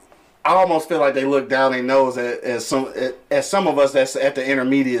 like I almost feel like they look down their nose at some of us that's at the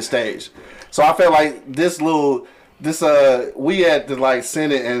intermediate stage. So I feel like we at the like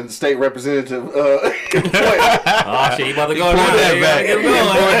Senate and state representative. Oh shit, you about to go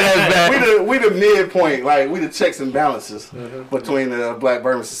we the midpoint, like we the checks and balances between the Black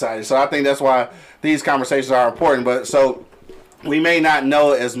Bourbon Society. So I think that's why these conversations are important. But so we may not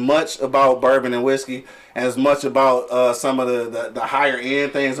know as much about bourbon and whiskey, as much about some of the higher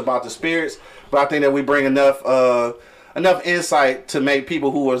end things about the spirits, but I think that we bring enough insight to make people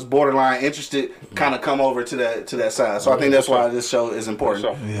who was borderline interested kind of come over to that side. So I think that's why this show is important.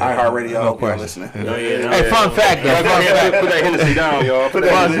 iHeartRadio, I hope y'all listening. Hey, fun fact though. Put that Hennessy down, y'all. Fun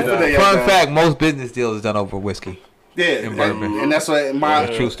fact: most business deals is done over whiskey. Yeah, and bourbon. And that's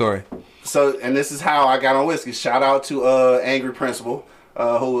what true story. So, and this is how I got on whiskey. Shout out to Angry Principal,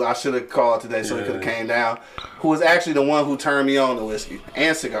 who I should have called today so he could have came down. Who was actually the one who turned me on to whiskey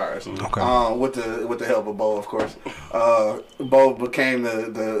and cigars. Okay. With the help of Bo, of course. Bo became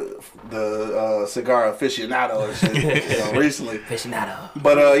the cigar aficionado and shit, recently. Aficionado.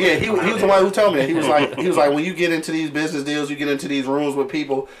 But he was the one who told me that. He was like when you get into these business deals, you get into these rooms with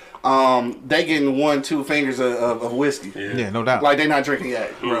people. They getting 1-2 fingers of whiskey. Yeah, no doubt. Like they not drinking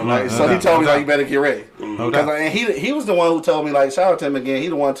yet, bro. So he told me like you better get ready. No doubt. And he was the one who told me like shout out to him again. He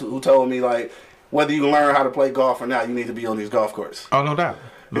the one who told me like whether you learn how to play golf or not, you need to be on these golf courses. Oh, no doubt.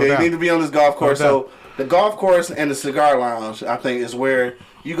 You need to be on this golf course. So the golf course and the cigar lounge, I think, is where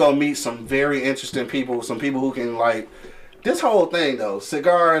you gonna meet some very interesting people. Some people who can like this whole thing though.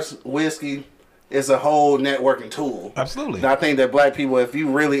 Cigars, whiskey. It's a whole networking tool. Absolutely. And I think that black people, if you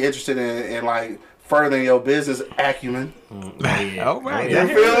really interested in like furthering your business acumen, all right. You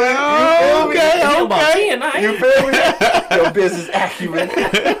feel me? You feel me? Your business acumen.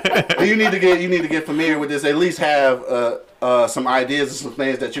 you need to get familiar with this. At least have some ideas and some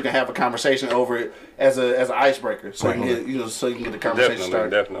things that you can have a conversation over it as an icebreaker, so you can get the conversation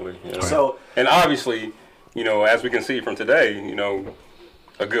started. Definitely. Yeah. So and obviously, as we can see from today,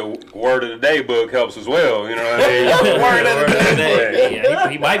 a good word of the day book helps as well. You know what I mean? Word of the day. Yeah,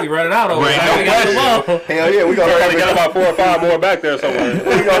 he might be running out over there. Hell yeah, we gonna got about 4 or 5 more back there somewhere.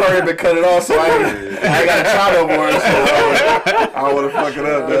 We gonna hurry up and cut it off so I ain't got to try no more. So I don't want to fuck it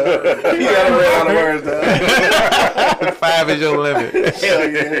up, dog. You gotta run out of words, dog. 5 is your limit. Hell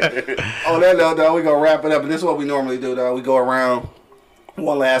yeah. On that note, dog, we gonna wrap it up, and this is what we normally do, dog. We go around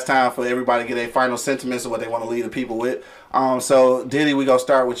one last time for everybody to get their final sentiments of what they want to leave the people with. So Diddy, we gonna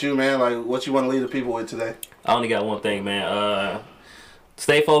start with you, man. Like, what you want to leave the people with today? I only got one thing, man.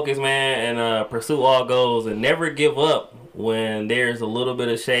 stay focused, man, and pursue all goals, and never give up when there's a little bit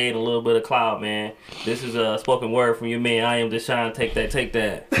of shade, a little bit of cloud, man. This is a spoken word from your man. I am Deshaun. Take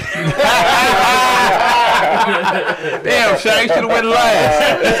that. Damn, Shane should have went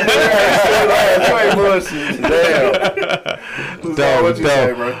last. Damn. What you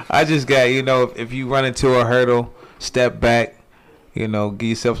say, bro? I just got, if you run into a hurdle, step back. Give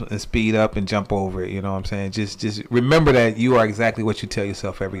yourself and speed up and jump over it. You know what I'm saying? Just remember that you are exactly what you tell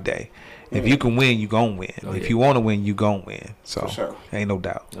yourself every day. If you can win, you gon' win. If you want to win, you gon' win. So, sure. Ain't no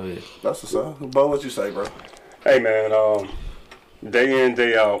doubt. Oh, yeah. That's what's up. Bo, what you say, bro? Hey, man, day in,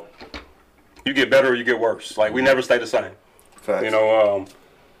 day out, you get better or you get worse. Like, we never stay the same. Facts. So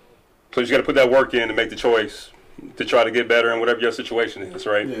you got to put that work in to make the choice to try to get better in whatever your situation is,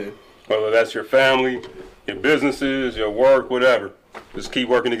 right? Yeah. Whether that's your family, your businesses, your work, whatever. Just keep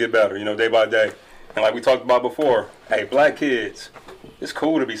working to get better, day by day. And like we talked about before, hey, black kids, it's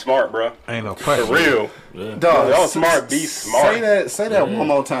cool to be smart, bro. Ain't no question. For real. Yeah. Dog, y'all smart, be smart. Say that one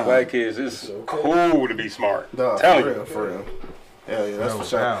more time. Black kids, it's cool to be smart. Dog, Telling you. for real. Hell yeah, that's No for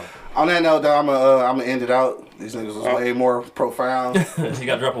sure. doubt. On that note, though, I'm gonna end it out. These niggas was way more profound. You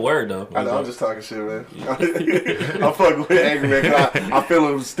got to drop a word, though. I know, I'm just talking shit, man. I'm fucking with Angry Man because I feel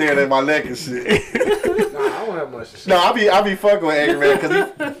him staring at my neck and shit. Nah, I don't have much to say. No, I be fucking with Angry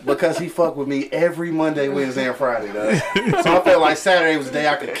Man because he fuck with me every Monday, Wednesday, and Friday, though. So I felt like Saturday was the day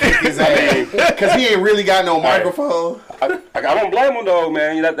I could kick his ass because he ain't really got no microphone. I don't blame him though,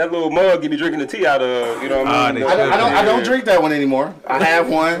 man. That little mug you be drinking the tea out of, you know what I mean? I don't drink that one anymore. I have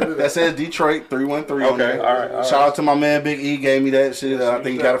one that says Detroit 313 on there. All right. Shout out to my man Big E, gave me that shit. I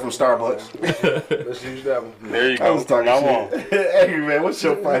think he got it from Starbucks. Let's use that one. There you I go. was talking shit. Angry Man, what's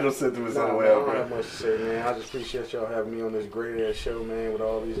your final sentiments on the way I out, don't have bro? much to say, man. I just appreciate y'all having me on this great ass show, man, with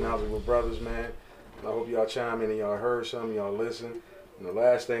all these knowledgeable brothers, man. And I hope y'all chime in and y'all heard something, y'all listen. And the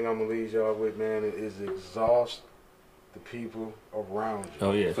last thing I'm gonna leave y'all with, man, is exhaust the people around you.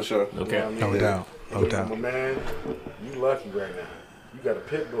 Oh, yeah. For sure. Okay. You know what I mean? No doubt. My man, you lucky right now. You got a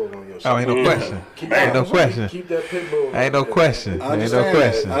pit bull on your Oh, side. ain't no question. Keep Ain't no that- question. Keep that pit bull. Ain't no question. Ain't no Understand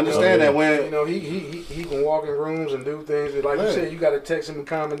question. that. Understand that when You know, he can walk in rooms and do things. Like you said, you got to text him and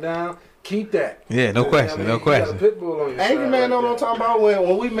calm him down. Keep that. Yeah, no question. No You got a question. pit bull on your Angry side Man right know what I'm there. talking about.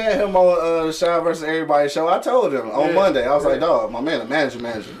 When we met him on the Shine vs. Everybody show, I told him on Monday. I was like, dog, my man, a manager.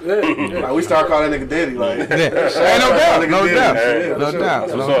 Yeah. Like, we start calling that nigga Diddy. Like, Yeah. Ain't no doubt. No doubt. Hey, No that's doubt.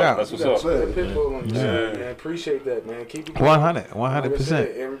 That's No what's up. doubt. That's what's You up. got a pit bull on your Yeah. side, man. Appreciate that, man. Keep it 100. Like I 100%.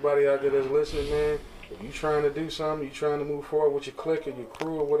 said, everybody out there that's listening, man, if you trying to do something, you trying to move forward with your clique or your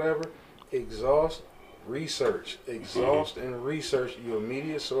crew or whatever, exhaust and research your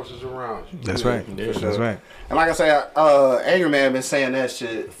immediate sources around you. That's right. Yeah. That's right. and like I say, Angry Man been saying that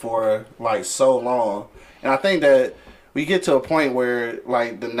shit for like so long, and I think that we get to a point where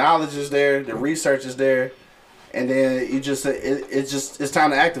like the knowledge is there, the research is there, and then you just it's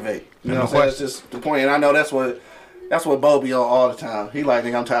time to activate. You know what I'm saying? It's just the point, and I know that's what Bo be on all the time. He like,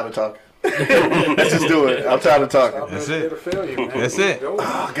 nigga, I'm tired of talking. Let's just do it. I'm tired of talking. That's Stop being it. scared of failure, man. That's it. Go.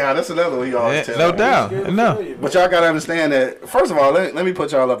 Oh God, that's another one he always Yeah, tell no me. doubt. Scared of No. failure, But y'all gotta understand that. First of all, let me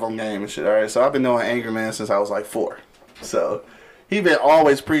put y'all up on game and shit. All right, so I've been knowing Angry Man since I was like 4. So he been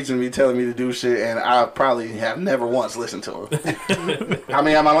always preaching to me, telling me to do shit, and I probably have never once listened to him. I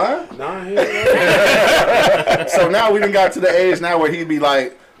mean, am I lying? Nah, he ain't. So now we done got to the age now where he'd be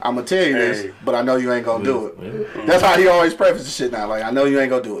like, I'm gonna tell you this, Hey. but I know you ain't gonna do it. That's how he always prefaces shit now. Like, I know you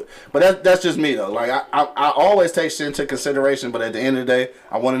ain't gonna do it. But that's just me though. Like I always take shit into consideration, but at the end of the day,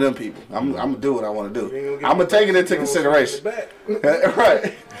 I'm one of them people. I'm gonna do what I want to You ain't do. gonna get I'm gonna take it into you know, consideration. back.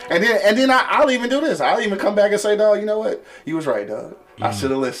 Right. And then I'll even do this. I'll even come back and say, dog, you know what? You was right, dog. I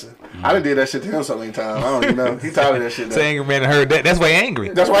should have listened. I done did that shit to him so many times. I don't even know. He tired of that shit. So Angry Man heard that. That's why he angry.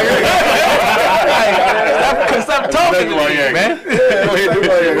 That's why you're Stop talking to me, man.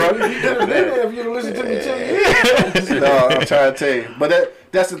 If you listen to me tell you. No, I'm trying to tell you. But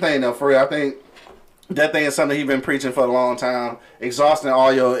that's the thing, though, for real. I think that thing is something he's been preaching for a long time. Exhausting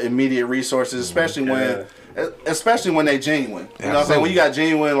all your immediate resources, especially when they genuine. You know what I'm saying? When you got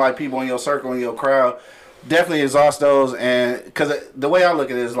genuine like people in your circle, in your crowd, definitely exhaust those. And because the way I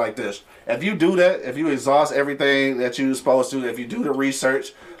look at it is like this: if you do that, if you exhaust everything that you're supposed to, if you do the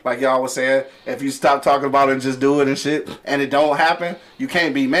research, like y'all was saying, if you stop talking about it and just do it and shit, and it don't happen, you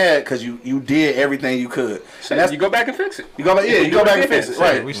can't be mad because you did everything you could. And that's You go back and fix it. you go back, you go back and fix it,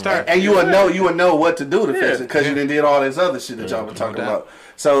 right? We start. And you would know what to do to fix it because you done did all this other shit that y'all been talking about.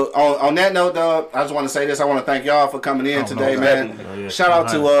 So on that note, though, I just want to say this. I want to thank y'all for coming in today, man. yeah. Shout out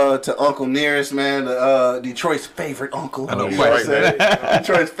to Uncle Nearest, man, Detroit's favorite uncle. I know, You what I'm saying?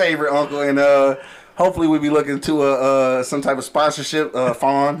 Detroit's favorite uncle, and Hopefully, we'll be looking to some type of sponsorship.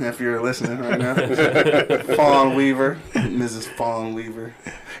 Fawn, if you're listening right now. Fawn Weaver. Mrs. Fawn Weaver.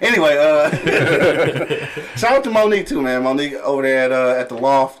 Anyway, shout out to Monique, too, man. Monique over there at the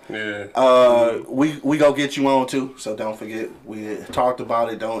Loft. Yeah. We go get you on, too. So don't forget. We talked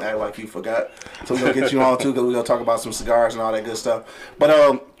about it. Don't act like you forgot. So we go get you on, too, because we going to talk about some cigars and all that good stuff.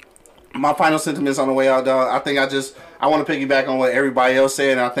 But my final sentiments on the way out, dog. I think I want to piggyback on what everybody else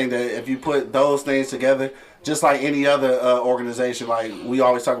said. And I think that if you put those things together, just like any other organization, like we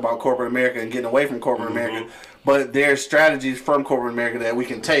always talk about corporate America and getting away from corporate America, but there's strategies from corporate America that we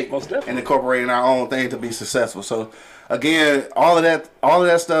can take and incorporate in our own thing to be successful. So again, all of that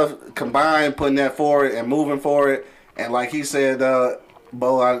stuff combined, putting that forward and moving forward, and like he said,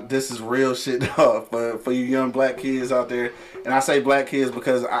 Bo, this is real shit, dog, for you young black kids out there. And I say black kids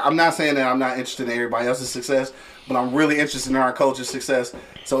because I'm not saying that I'm not interested in everybody else's success, but I'm really interested in our culture's success.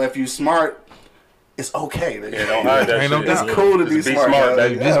 So if you smart, it's okay. Yeah, don't hide that shit. It's cool to be smart,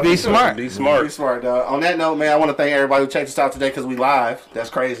 baby. Just be smart. Be smart. Be smart, dog. On that note, man, I want to thank everybody who checked us out today because we live. That's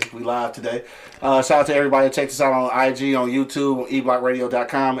crazy. We live today. Shout out to everybody who checked us out on IG, on YouTube, on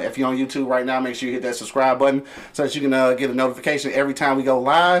eblockradio.com. If you're on YouTube right now, make sure you hit that subscribe button so that you can get a notification every time we go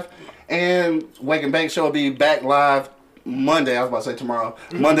live. And Wake and Bake Show will be back live Monday. I was about to say tomorrow.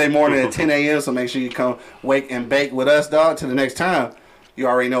 Monday morning at 10 a.m. So make sure you come wake and bake with us, dog. Till the next time. You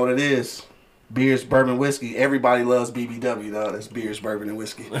already know what it is. Beers, bourbon, whiskey. Everybody loves BBW, dog. That's beers, bourbon, and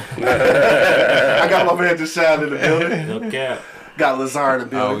whiskey. I got my man Deshaun in the building. No cap. Got Lazar in the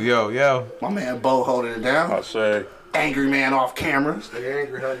building. Oh, yo. My man Bo holding it down. I say. Angry man off camera. Stay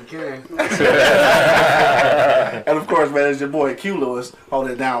angry how you can. And of course, man, it's your boy Q Lewis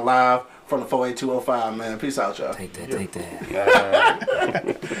holding it down live from the 48205, man. Peace out, y'all. Take that.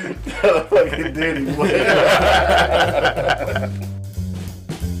 Fucking Diddy, boy.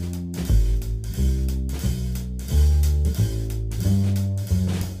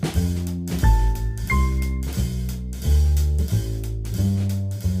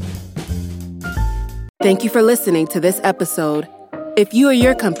 Thank you for listening to this episode. If you or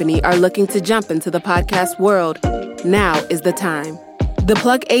your company are looking to jump into the podcast world, now is the time. The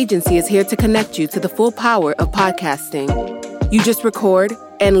Plug Agency is here to connect you to the full power of podcasting. You just record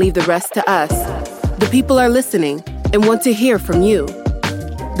and leave the rest to us. The people are listening and want to hear from you.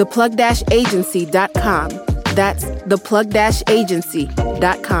 theplug-agency.com. That's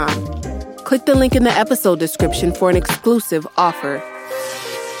theplug-agency.com. Click the link in the episode description for an exclusive offer.